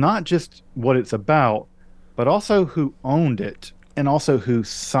is not just what it's about, but also who owned it and also who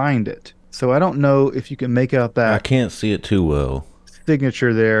signed it. So I don't know if you can make out that. I can't see it too well.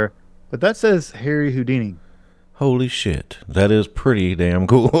 Signature there. But that says Harry Houdini. Holy shit. That is pretty damn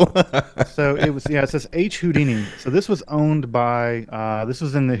cool. So it says H. Houdini. So this was owned by, this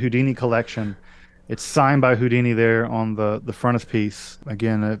was in the Houdini collection. It's signed by Houdini there on the frontispiece.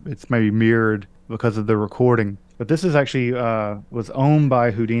 Again, it's maybe mirrored because of the recording. But this is actually, was owned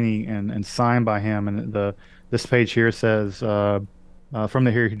by Houdini and signed by him. And this page here says, from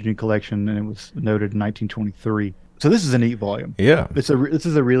the Harry Houdini collection, and it was noted in 1923. So this is a neat volume. Yeah, this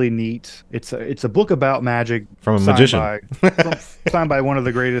is a really neat. It's a book about magic from a magician, signed by one of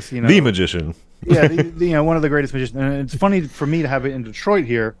the greatest. The magician. Yeah, one of the greatest magicians. And it's funny for me to have it in Detroit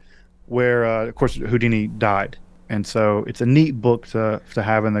here, where of course Houdini died, and so it's a neat book to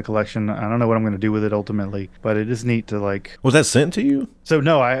have in the collection. I don't know what I'm going to do with it ultimately, but it is neat to Was that sent to you? So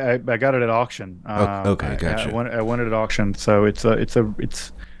no, I got it at auction. Okay, gotcha. I won it at auction. So it's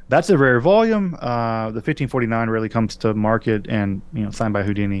That's a rare volume. The 1549 really comes to market, and signed by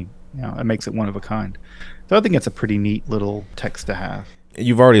Houdini. It makes it one of a kind. So I think it's a pretty neat little text to have.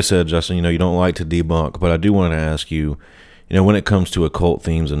 You've already said, Justin, you don't like to debunk, but I do want to ask you, when it comes to occult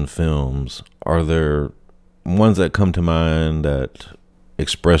themes in films, are there ones that come to mind that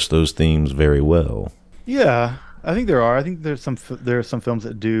express those themes very well? Yeah, I think there are. I think there are some films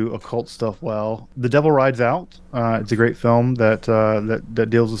that do occult stuff well. The Devil Rides Out. It's a great film that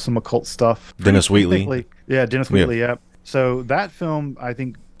deals with some occult stuff. Dennis Wheatley. Yeah, Dennis Wheatley. Yeah. So that film, I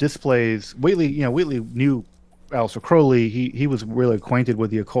think, displays Wheatley. Wheatley knew Aleister Crowley. He was really acquainted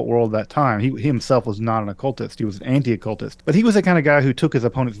with the occult world at that time. He himself was not an occultist. He was an anti-occultist. But he was the kind of guy who took his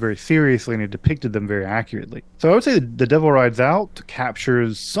opponents very seriously, and he depicted them very accurately. So I would say The Devil Rides Out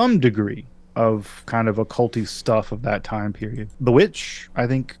captures some degree of kind of occulty stuff of that time period. The Witch, I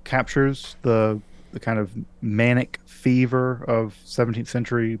think, captures the kind of manic fever of 17th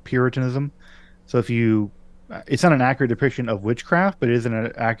century Puritanism. So it's not an accurate depiction of witchcraft, but it is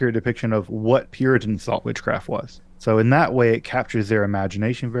an accurate depiction of what Puritans thought witchcraft was. So in that way, it captures their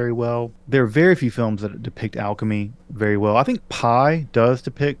imagination very well. There are very few films that depict alchemy very well. I think Pi does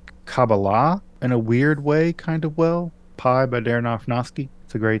depict Kabbalah in a weird way kind of well. Pi by Darren Aronofsky.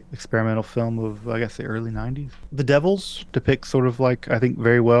 It's a great experimental film of, I guess, the early 90s. The Devils depict sort of like, I think,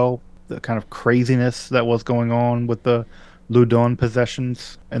 very well the kind of craziness that was going on with the Loudun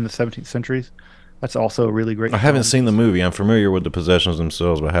possessions in the 17th centuries. That's also a really great film. I haven't seen the movie. I'm familiar with the possessions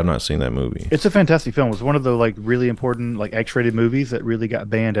themselves, but I have not seen that movie. It's a fantastic film. It's one of the really important X-rated movies that really got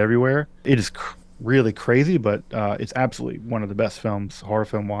banned everywhere. It is really crazy, but it's absolutely one of the best films, horror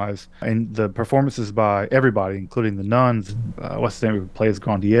film wise. And the performances by everybody, including the nuns, what's his name who plays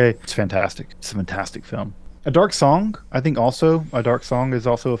Grandier, it's fantastic. It's a fantastic film. A Dark Song, I think also, A Dark Song is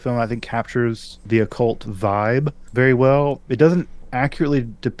also a film I think captures the occult vibe very well. It doesn't accurately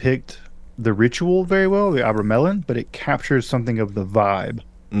depict the ritual very well, the Abramelin, but it captures something of the vibe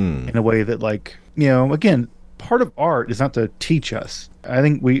in a way that, again, part of art is not to teach us. I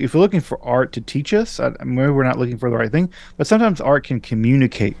think if we're looking for art to teach us, maybe we're not looking for the right thing, but sometimes art can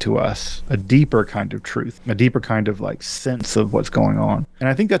communicate to us a deeper kind of truth, a deeper kind of sense of what's going on. And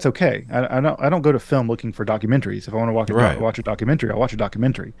I think that's okay. I don't go to film looking for documentaries. If I want to watch a documentary, I'll watch a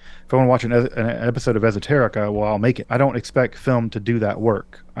documentary. If I want to watch an episode of Esoteric, I'll make it. I don't expect film to do that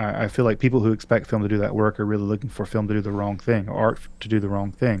work. I feel like people who expect film to do that work are really looking for film to do the wrong thing, or art to do the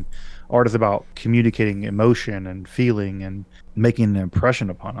wrong thing. Art is about communicating emotion and feeling and making an impression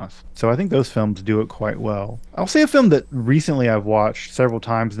upon us. So I think those films do it quite well. I'll say a film that recently I've watched several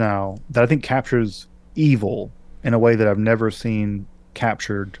times now that I think captures evil in a way that I've never seen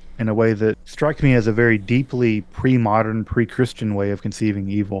captured, in a way that strikes me as a very deeply pre-modern, pre-Christian way of conceiving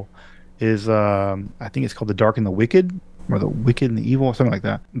evil, is I think it's called The Dark and the Wicked, or The Wicked and the Evil, or something like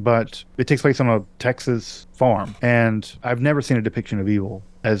that. But it takes place on a Texas farm, and I've never seen a depiction of evil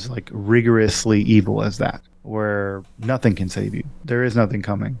as rigorously evil as that, where nothing can save you. There is nothing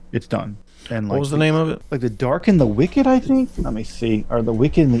coming. It's done. And what was the name of it? The Dark and the Wicked, I think. Let me see. Or The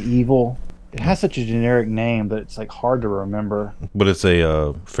Wicked and the Evil. It has such a generic name that it's hard to remember. But it's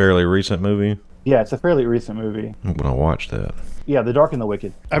a fairly recent movie. Yeah, it's a fairly recent movie. I'm gonna watch that. Yeah, The Dark and the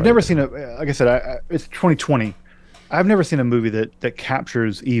Wicked. I've never seen like I said, it's 2020. I've never seen a movie that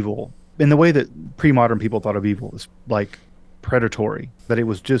captures evil in the way that pre-modern people thought of evil, is predatory, that it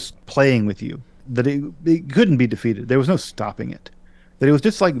was just playing with you, that it couldn't be defeated. There was no stopping it, that it was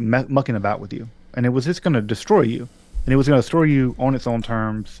just mucking about with you, and it was just going to destroy you, and it was going to destroy you on its own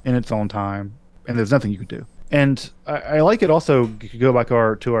terms, in its own time, and there's nothing you could do. And I like it also, to go back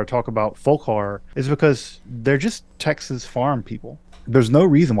to our talk about folk horror, is because they're just Texas farm people. There's no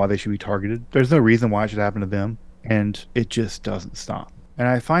reason why they should be targeted. There's no reason why it should happen to them. And it just doesn't stop. And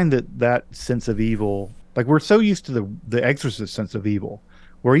I find that sense of evil, we're so used to the Exorcist sense of evil,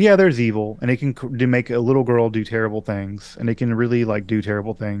 where there's evil, and it can make a little girl do terrible things, and it can really do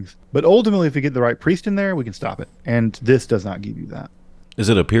terrible things. But ultimately, if we get the right priest in there, we can stop it. And this does not give you that. Is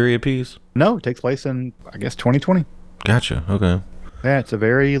it a period piece? No, it takes place in, I guess, 2020. Gotcha. Okay. Yeah, it's a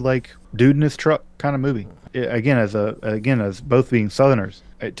very dude in his truck kind of movie. As both being Southerners,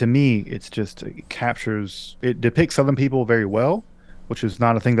 to me, it depicts Southern people very well, which is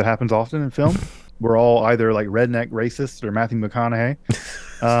not a thing that happens often in film. We're all either redneck racists or Matthew McConaughey.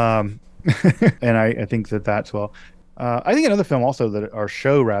 And I think that's well. I think another film also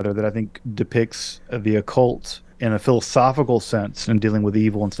that I think depicts the occult in a philosophical sense and dealing with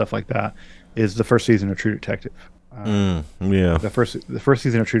evil and stuff like that is the first season of True Detective. Yeah. The first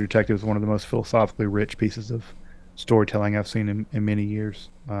season of True Detective is one of the most philosophically rich pieces of storytelling I've seen in many years.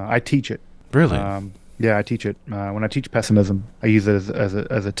 I teach it. Really? Yeah, I teach it. When I teach pessimism, I use it as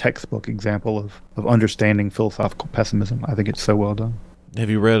a textbook example of understanding philosophical pessimism. I think it's so well done. Have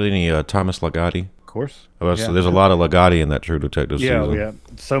you read any Thomas Ligotti? Of course. So Yeah. there's a lot of Ligotti in that True Detective Yeah, season. yeah.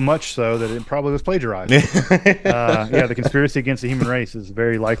 So much so that it probably was plagiarized. Yeah, the conspiracy against the human race is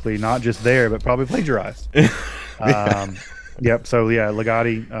very likely not just there, but probably plagiarized. Um, yep. So yeah,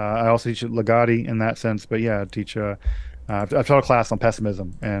 Ligotti. I also teach Ligotti in that sense, but yeah, I teach. I've taught a class on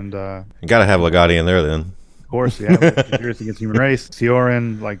pessimism, and You got to have Ligotti in there then. of course, yeah, with conspiracy against the human race,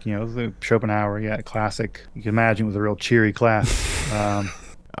 Sioran, like the Schopenhauer, yeah, classic. You can imagine it was a real cheery class.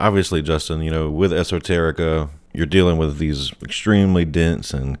 Obviously, Justin, with Esoterica, you're dealing with these extremely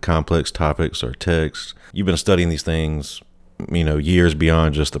dense and complex topics or texts. You've been studying these things, years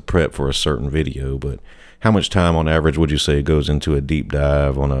beyond just the prep for a certain video, but how much time on average would you say goes into a deep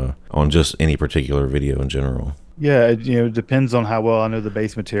dive on just any particular video in general? Yeah, it depends on how well I know the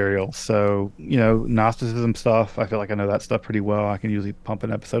base material. So, Gnosticism stuff, I feel like I know that stuff pretty well. I can usually pump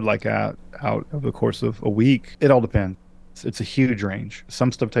an episode like that out over the course of a week. It all depends. It's a huge range.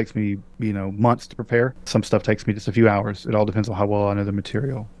 Some stuff takes me, months to prepare. Some stuff takes me just a few hours. It all depends on how well I know the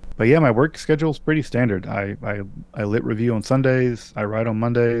material. But yeah, my work schedule is pretty standard. I lit review on Sundays. I write on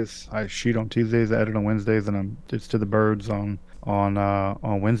Mondays. I shoot on Tuesdays. I edit on Wednesdays, and it's to the birds on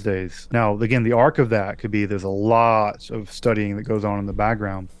Wednesdays. Now, again, the arc of that could be there's a lot of studying that goes on in the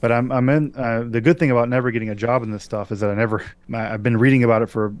background. But I'm in. The good thing about never getting a job in this stuff is that I've been reading about it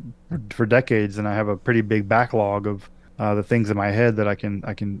for decades, and I have a pretty big backlog of the things in my head that I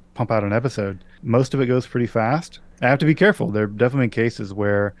can pump out an episode. Most of it goes pretty fast. I have to be careful. There are definitely cases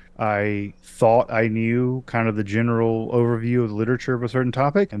where I thought I knew kind of the general overview of the literature of a certain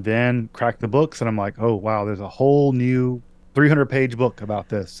topic, and then cracked the books, and I'm like, oh wow, there's a whole new 300-page book about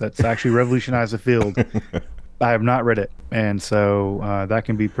this that's actually revolutionized the field. I have not read it, and so that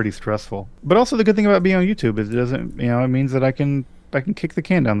can be pretty stressful. But also, the good thing about being on YouTube is it doesn't, it means that I can kick the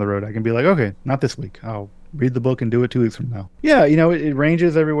can down the road. I can be like, okay, not this week. I'll read the book and do it 2 weeks from now. Yeah, it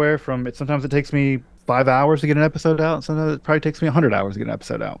ranges everywhere from it. Sometimes it takes me 5 hours to get an episode out, and sometimes it probably takes me 100 hours to get an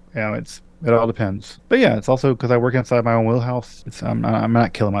episode out. It all depends. But yeah, it's also because I work inside my own wheelhouse. I'm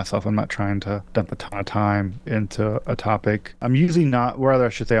not killing myself. I'm not trying to dump a ton of time into a topic. I'm usually not, or rather I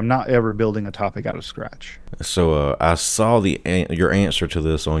should say, I'm not ever building a topic out of scratch. So I saw your answer to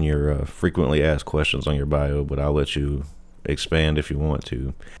this on your frequently asked questions on your bio, but I'll let you expand if you want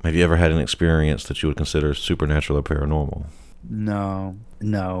to. Have you ever had an experience that you would consider supernatural or paranormal? No.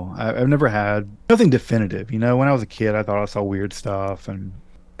 I've never had nothing definitive. When I was a kid, I thought I saw weird stuff, and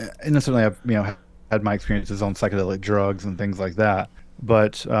certainly I've had my experiences on psychedelic drugs and things like that.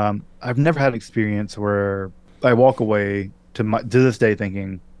 But I've never had an experience where I walk away to this day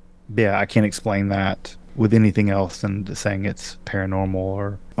thinking, yeah, I can't explain that with anything else than saying it's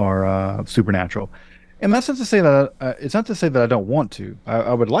paranormal or supernatural. And that's not to say that it's not to say that I don't want to.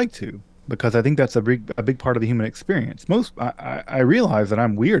 I would like to, because I think that's a big part of the human experience. I realize that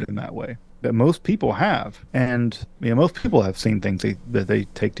I'm weird in that way, that most people have, and most people have seen things that they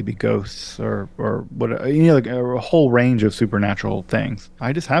take to be ghosts or what like a whole range of supernatural things.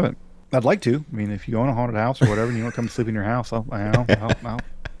 I just haven't. I'd like to. If you own a haunted house or whatever, and you want to come sleep in your house, I'll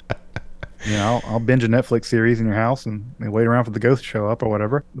binge a Netflix series in your house and wait around for the ghost to show up or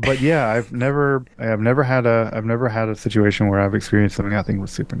whatever. But yeah, I've never had a situation where I've experienced something I think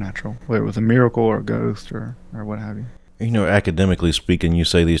was supernatural, whether it was a miracle or a ghost or what have you. Academically speaking, you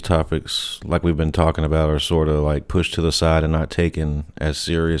say these topics, like we've been talking about, are sort of like pushed to the side and not taken as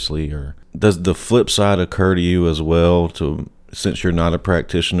seriously. Or does the flip side occur to you as well? Since you're not a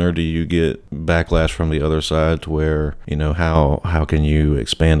practitioner, do you get backlash from the other side to where, how can you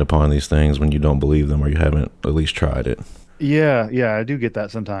expand upon these things when you don't believe them or you haven't at least tried it? Yeah, I do get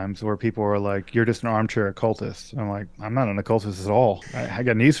that sometimes, where people are like, you're just an armchair occultist. I'm like, I'm not an occultist at all. I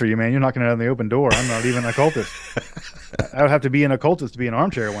got news for you, man. You're knocking it out of the open door. I'm not even an occultist. I would have to be an occultist to be an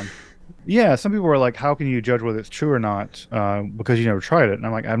armchair one. Yeah, some people are like, how can you judge whether it's true or not because you never tried it? And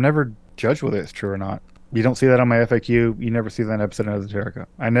I'm like, I've never judged whether it's true or not. You don't see that on my FAQ. You never see that in episode of Esoterica.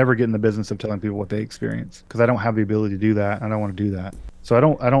 I never get in the business of telling people what they experience because I don't have the ability to do that. I don't want to do that. So I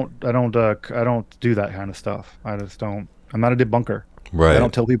don't do that kind of stuff. I just don't. I'm not a debunker. Right. I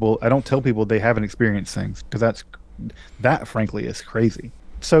don't tell people they haven't experienced things, because that frankly is crazy.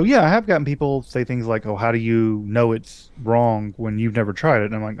 So yeah, I have gotten people say things like, "Oh, how do you know it's wrong when you've never tried it?"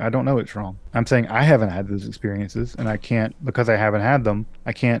 And I'm like, I don't know it's wrong. I'm saying I haven't had those experiences, and I can't, because I haven't had them,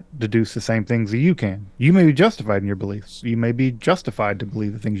 I can't deduce the same things that you can. You may be justified in your beliefs. You may be justified to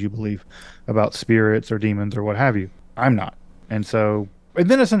believe the things you believe about spirits or demons or what have you. I'm not. And so And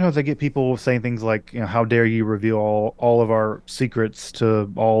then sometimes I get people saying things like, how dare you reveal all of our secrets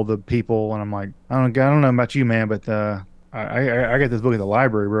to all the people? And I'm like, I don't know about you, man, but I got this book at the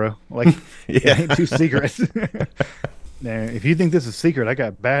library, bro. Like, it Yeah. ain't too secret. Now, if you think this is secret, I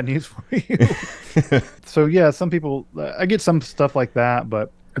got bad news for you. So yeah, some people, I get some stuff like that,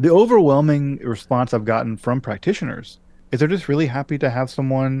 but the overwhelming response I've gotten from practitioners is they're just really happy to have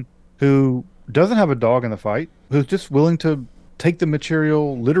someone who doesn't have a dog in the fight, who's just willing to take the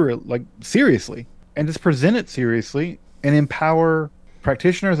material literally, like seriously, and just present it seriously and empower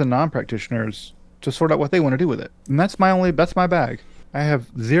practitioners and non-practitioners to sort out what they want to do with it. And that's my bag. I have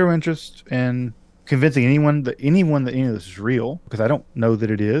zero interest in convincing anyone that any of this is real, because I don't know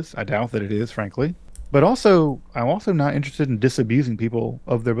that it is. I doubt that it is, frankly. But also, I'm also not interested in disabusing people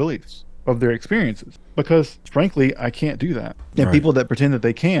of their beliefs, of their experiences, because frankly, I can't do that. And Right. people that pretend that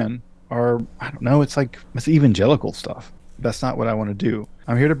they can are, I don't know, it's evangelical stuff. That's not what I want to do.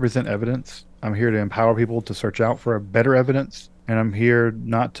 I'm here to present evidence. I'm here to empower people to search out for a better evidence. And I'm here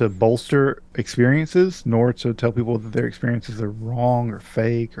not to bolster experiences, nor to tell people that their experiences are wrong or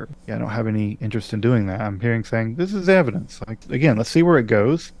fake, or I don't have any interest in doing that. I'm hearing saying, this is evidence. Like, again, let's see where it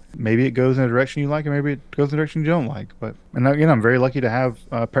goes. Maybe it goes in a direction you like, and maybe it goes in a direction you don't like. But, and again, I'm very lucky to have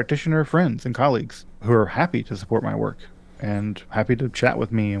practitioner friends and colleagues who are happy to support my work and happy to chat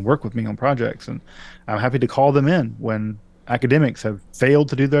with me and work with me on projects. And I'm happy to call them in when academics have failed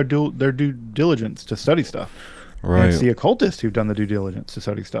to do their due diligence to study stuff. And it's Right. the occultists who've done the due diligence to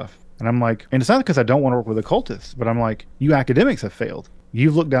study stuff. And I'm like, and it's not because I don't want to work with occultists, but I'm like, you academics have failed.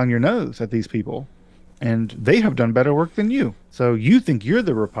 You've looked down your nose at these people, and they have done better work than you. So you think you're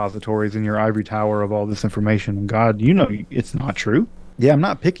the repositories in your ivory tower of all this information. And God, it's not true. Yeah, I'm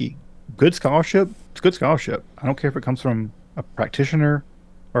not picky. Good scholarship, it's good scholarship. I don't care if it comes from a practitioner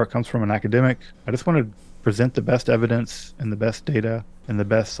or it comes from an academic. I just want to present the best evidence and the best data and the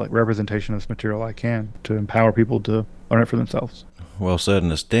best representation of this material I can to empower people to learn it for themselves. Well said,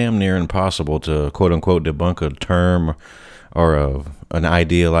 and it's damn near impossible to quote unquote debunk a term or an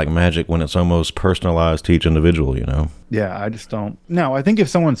idea like magic when it's almost personalized to each individual, you know? Yeah, I just don't. No, I think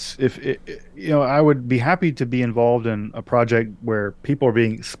I would be happy to be involved in a project where people are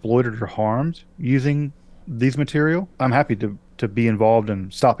being exploited or harmed using these material. I'm happy to be involved in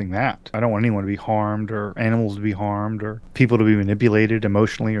stopping that. I don't want anyone to be harmed or animals to be harmed or people to be manipulated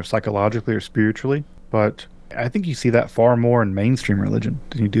emotionally or psychologically or spiritually. But I think you see that far more in mainstream religion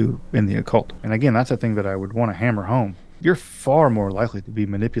than you do in the occult. And again, that's a thing that I would want to hammer home. You're far more likely to be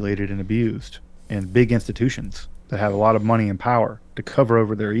manipulated and abused in big institutions that have a lot of money and power to cover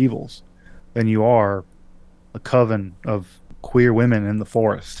over their evils than you are a coven of queer women in the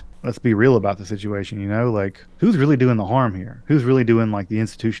forest. Let's be real about the situation, like who's really doing the harm here? Who's really doing like the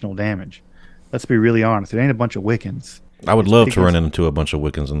institutional damage? Let's be really honest. It ain't a bunch of Wiccans. I would It's love to because, run into a bunch of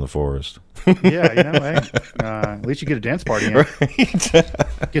Wiccans in the forest. yeah, hey, at least you get a dance party in.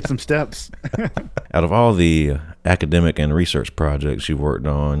 Right. Get some steps. Out of all the academic and research projects you've worked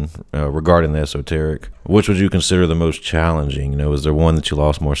on regarding the esoteric, which would you consider the most challenging? Is there one that you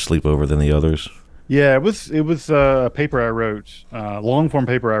lost more sleep over than the others? Yeah, it was a paper I wrote, long form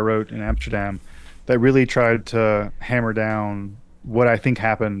paper I wrote in Amsterdam that really tried to hammer down what I think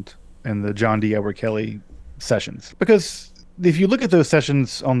happened in the John D. Edward Kelly sessions. Because if you look at those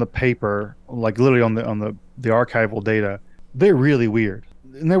sessions on the paper, like literally on the archival data, they're really weird.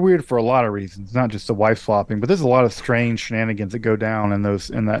 And they're weird for a lot of reasons, not just the wife swapping, but there's a lot of strange shenanigans that go down in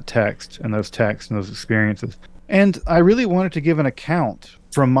that text and those texts and those experiences. And I really wanted to give an account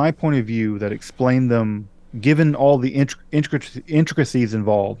from my point of view that explained them, given all the intricacies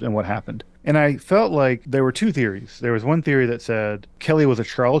involved in what happened. And I felt like there were two theories. There was one theory that said Kelly was a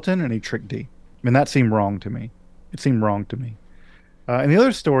charlatan and he tricked Dee. And that seemed wrong to me. It seemed wrong to me. And the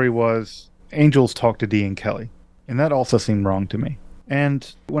other story was angels talked to Dee and Kelly. And that also seemed wrong to me.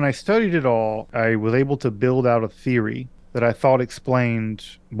 And when I studied it all, I was able to build out a theory that I thought explained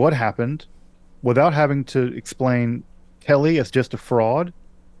what happened without having to explain Kelly as just a fraud,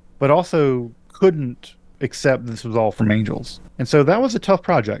 but also couldn't accept this was all from angels. And so that was a tough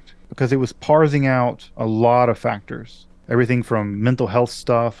project because it was parsing out a lot of factors. Everything from mental health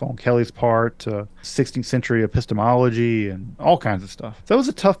stuff on Kelly's part to 16th century epistemology and all kinds of stuff. So it was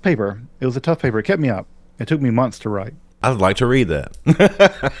a tough paper. It kept me up. It took me months to write. I'd like to read that.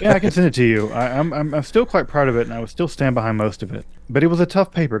 Yeah, I can send it to you. I'm still quite proud of it, and I would still stand behind most of it. But it was a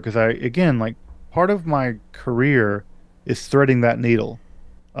tough paper because part of my career is threading that needle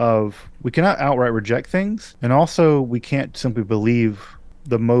of we cannot outright reject things, and also we can't simply believe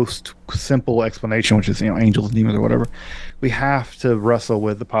the most simple explanation, which is, angels and demons or whatever. We have to wrestle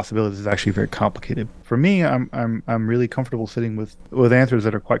with the possibilities. It's actually very complicated. For me, I'm really comfortable sitting with answers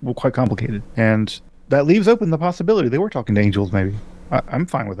that are quite complicated, and that leaves open the possibility they were talking to angels. Maybe I'm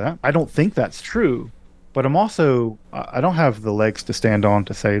fine with that. I don't think that's true, but I don't have the legs to stand on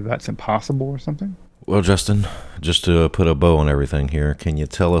to say that's impossible or something. Well, Justin, just to put a bow on everything here, can you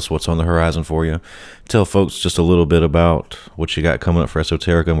tell us what's on the horizon for you? Tell folks just a little bit about what you got coming up for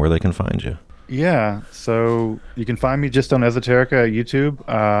Esoteric and where they can find you. Yeah, so you can find me just on Esoterica at YouTube,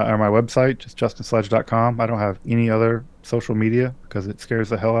 or my website, just justinsledge.com. I don't have any other social media because it scares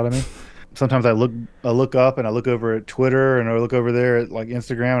the hell out of me. Sometimes I look up and I look over at Twitter and I look over there at like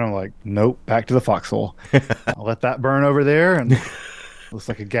Instagram and I'm like, nope, back to the foxhole. I'll let that burn over there, and looks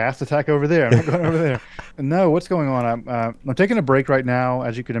like a gas attack over there. I'm not going over there. No, what's going on? I'm taking a break right now.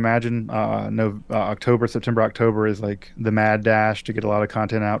 As you can imagine, September, October is like the mad dash to get a lot of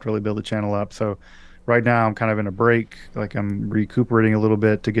content out to really build the channel up. So right now I'm kind of in a break. Like I'm recuperating a little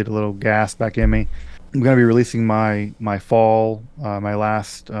bit to get a little gas back in me. I'm going to be releasing my fall, my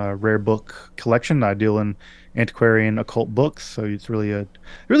last rare book collection. I deal in antiquarian occult books, so it's really a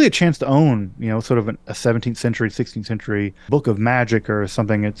chance to own, sort of a 17th century, 16th century book of magic or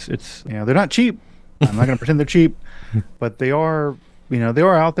something. It's they're not cheap. I'm not going to pretend they're cheap, but they are. They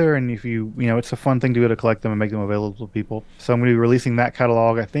are out there, and if it's a fun thing to be able to collect them and make them available to people. So I'm going to be releasing that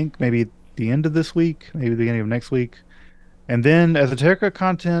catalog. I think maybe the end of this week, maybe the beginning of next week. And then Esoterica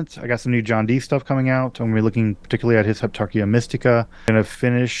content, I got some new John Dee stuff coming out. I'm going to be looking particularly at his Heptarchia Mystica. I'm going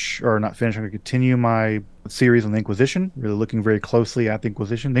to continue my series on the Inquisition, really looking very closely at the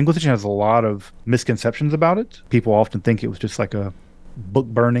Inquisition. The Inquisition has a lot of misconceptions about it. People often think it was just like a book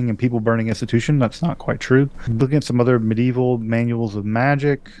burning and people burning institution. That's not quite true. I'm looking at some other medieval manuals of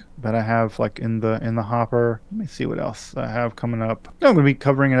magic that I have like in the hopper. Let me see what else I have coming up. I'm going to be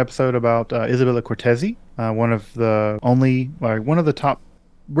covering an episode about Isabella Cortesi, one of the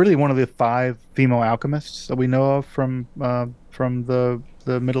 5 female alchemists that we know of from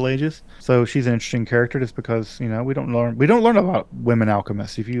the Middle Ages. So she's an interesting character just because we don't learn about women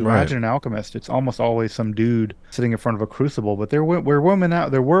alchemists. If you imagine an alchemist, it's almost always some dude sitting in front of a crucible. But there were women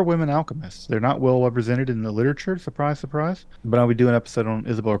alchemists. They're not well represented in the literature. Surprise, surprise. But I'll be doing an episode on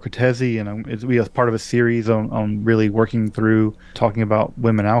Isabella Cortesi, and it'll be as part of a series on really working through talking about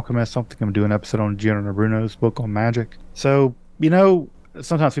women alchemists. I think I'm doing an episode on Giordano Bruno's book on magic. So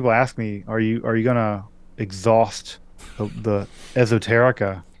sometimes people ask me, are you gonna exhaust the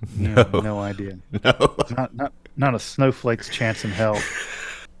Esoterica? No idea. No. Not a snowflake's chance in hell.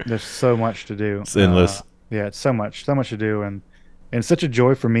 There's so much to do. It's endless. It's so much to do, and it's such a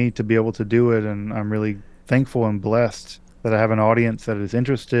joy for me to be able to do it, and I'm really thankful and blessed that I have an audience that is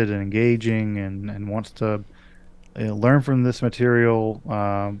interested and engaging and wants to learn from this material,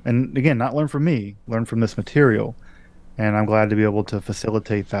 and again, not learn from me, learn from this material, and I'm glad to be able to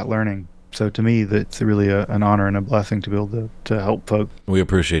facilitate that learning. So to me, that's really an honor and a blessing to be able to help folk. We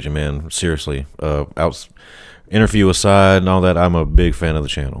appreciate you, man. Seriously. Interview aside and all that, I'm a big fan of the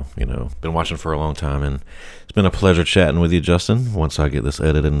channel. Been watching for a long time, and it's been a pleasure chatting with you, Justin. Once I get this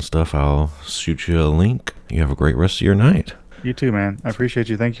edited and stuff, I'll shoot you a link. You have a great rest of your night. You too, man. I appreciate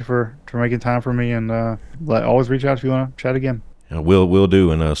you. Thank you for making time for me, and always reach out if you want to chat again. Will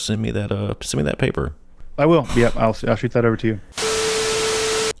do, and send me that paper. I will. Yep, I'll shoot that over to you.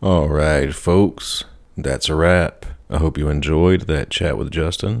 All right, folks, that's a wrap. I hope you enjoyed that chat with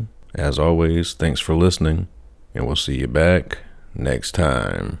Justin. As always, thanks for listening, and we'll see you back next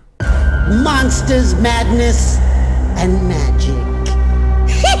time. Monsters, madness, and magic.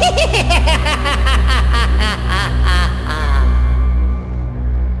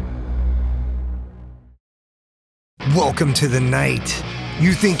 Welcome to the night.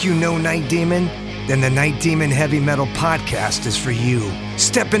 You think you know Night Demon? Then the Night Demon Heavy Metal Podcast is for you.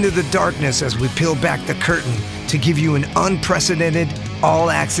 Step into the darkness as we peel back the curtain to give you an unprecedented,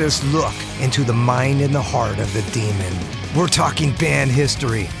 all-access look into the mind and the heart of the demon. We're talking band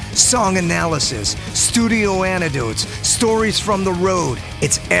history, song analysis, studio anecdotes, stories from the road.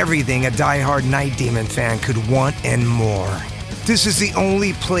 It's everything a diehard Night Demon fan could want and more. This is the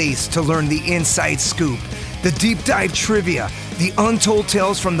only place to learn the inside scoop, the deep dive trivia, the untold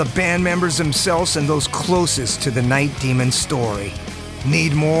tales from the band members themselves and those closest to the Night Demon story.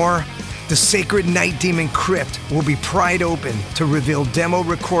 Need more? The sacred Night Demon Crypt will be pried open to reveal demo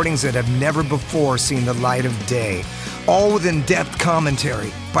recordings that have never before seen the light of day, all with in-depth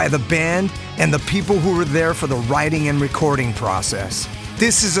commentary by the band and the people who were there for the writing and recording process.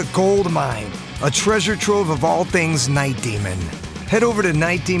 This is a gold mine, a treasure trove of all things Night Demon. Head over to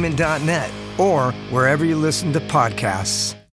nightdemon.net or wherever you listen to podcasts.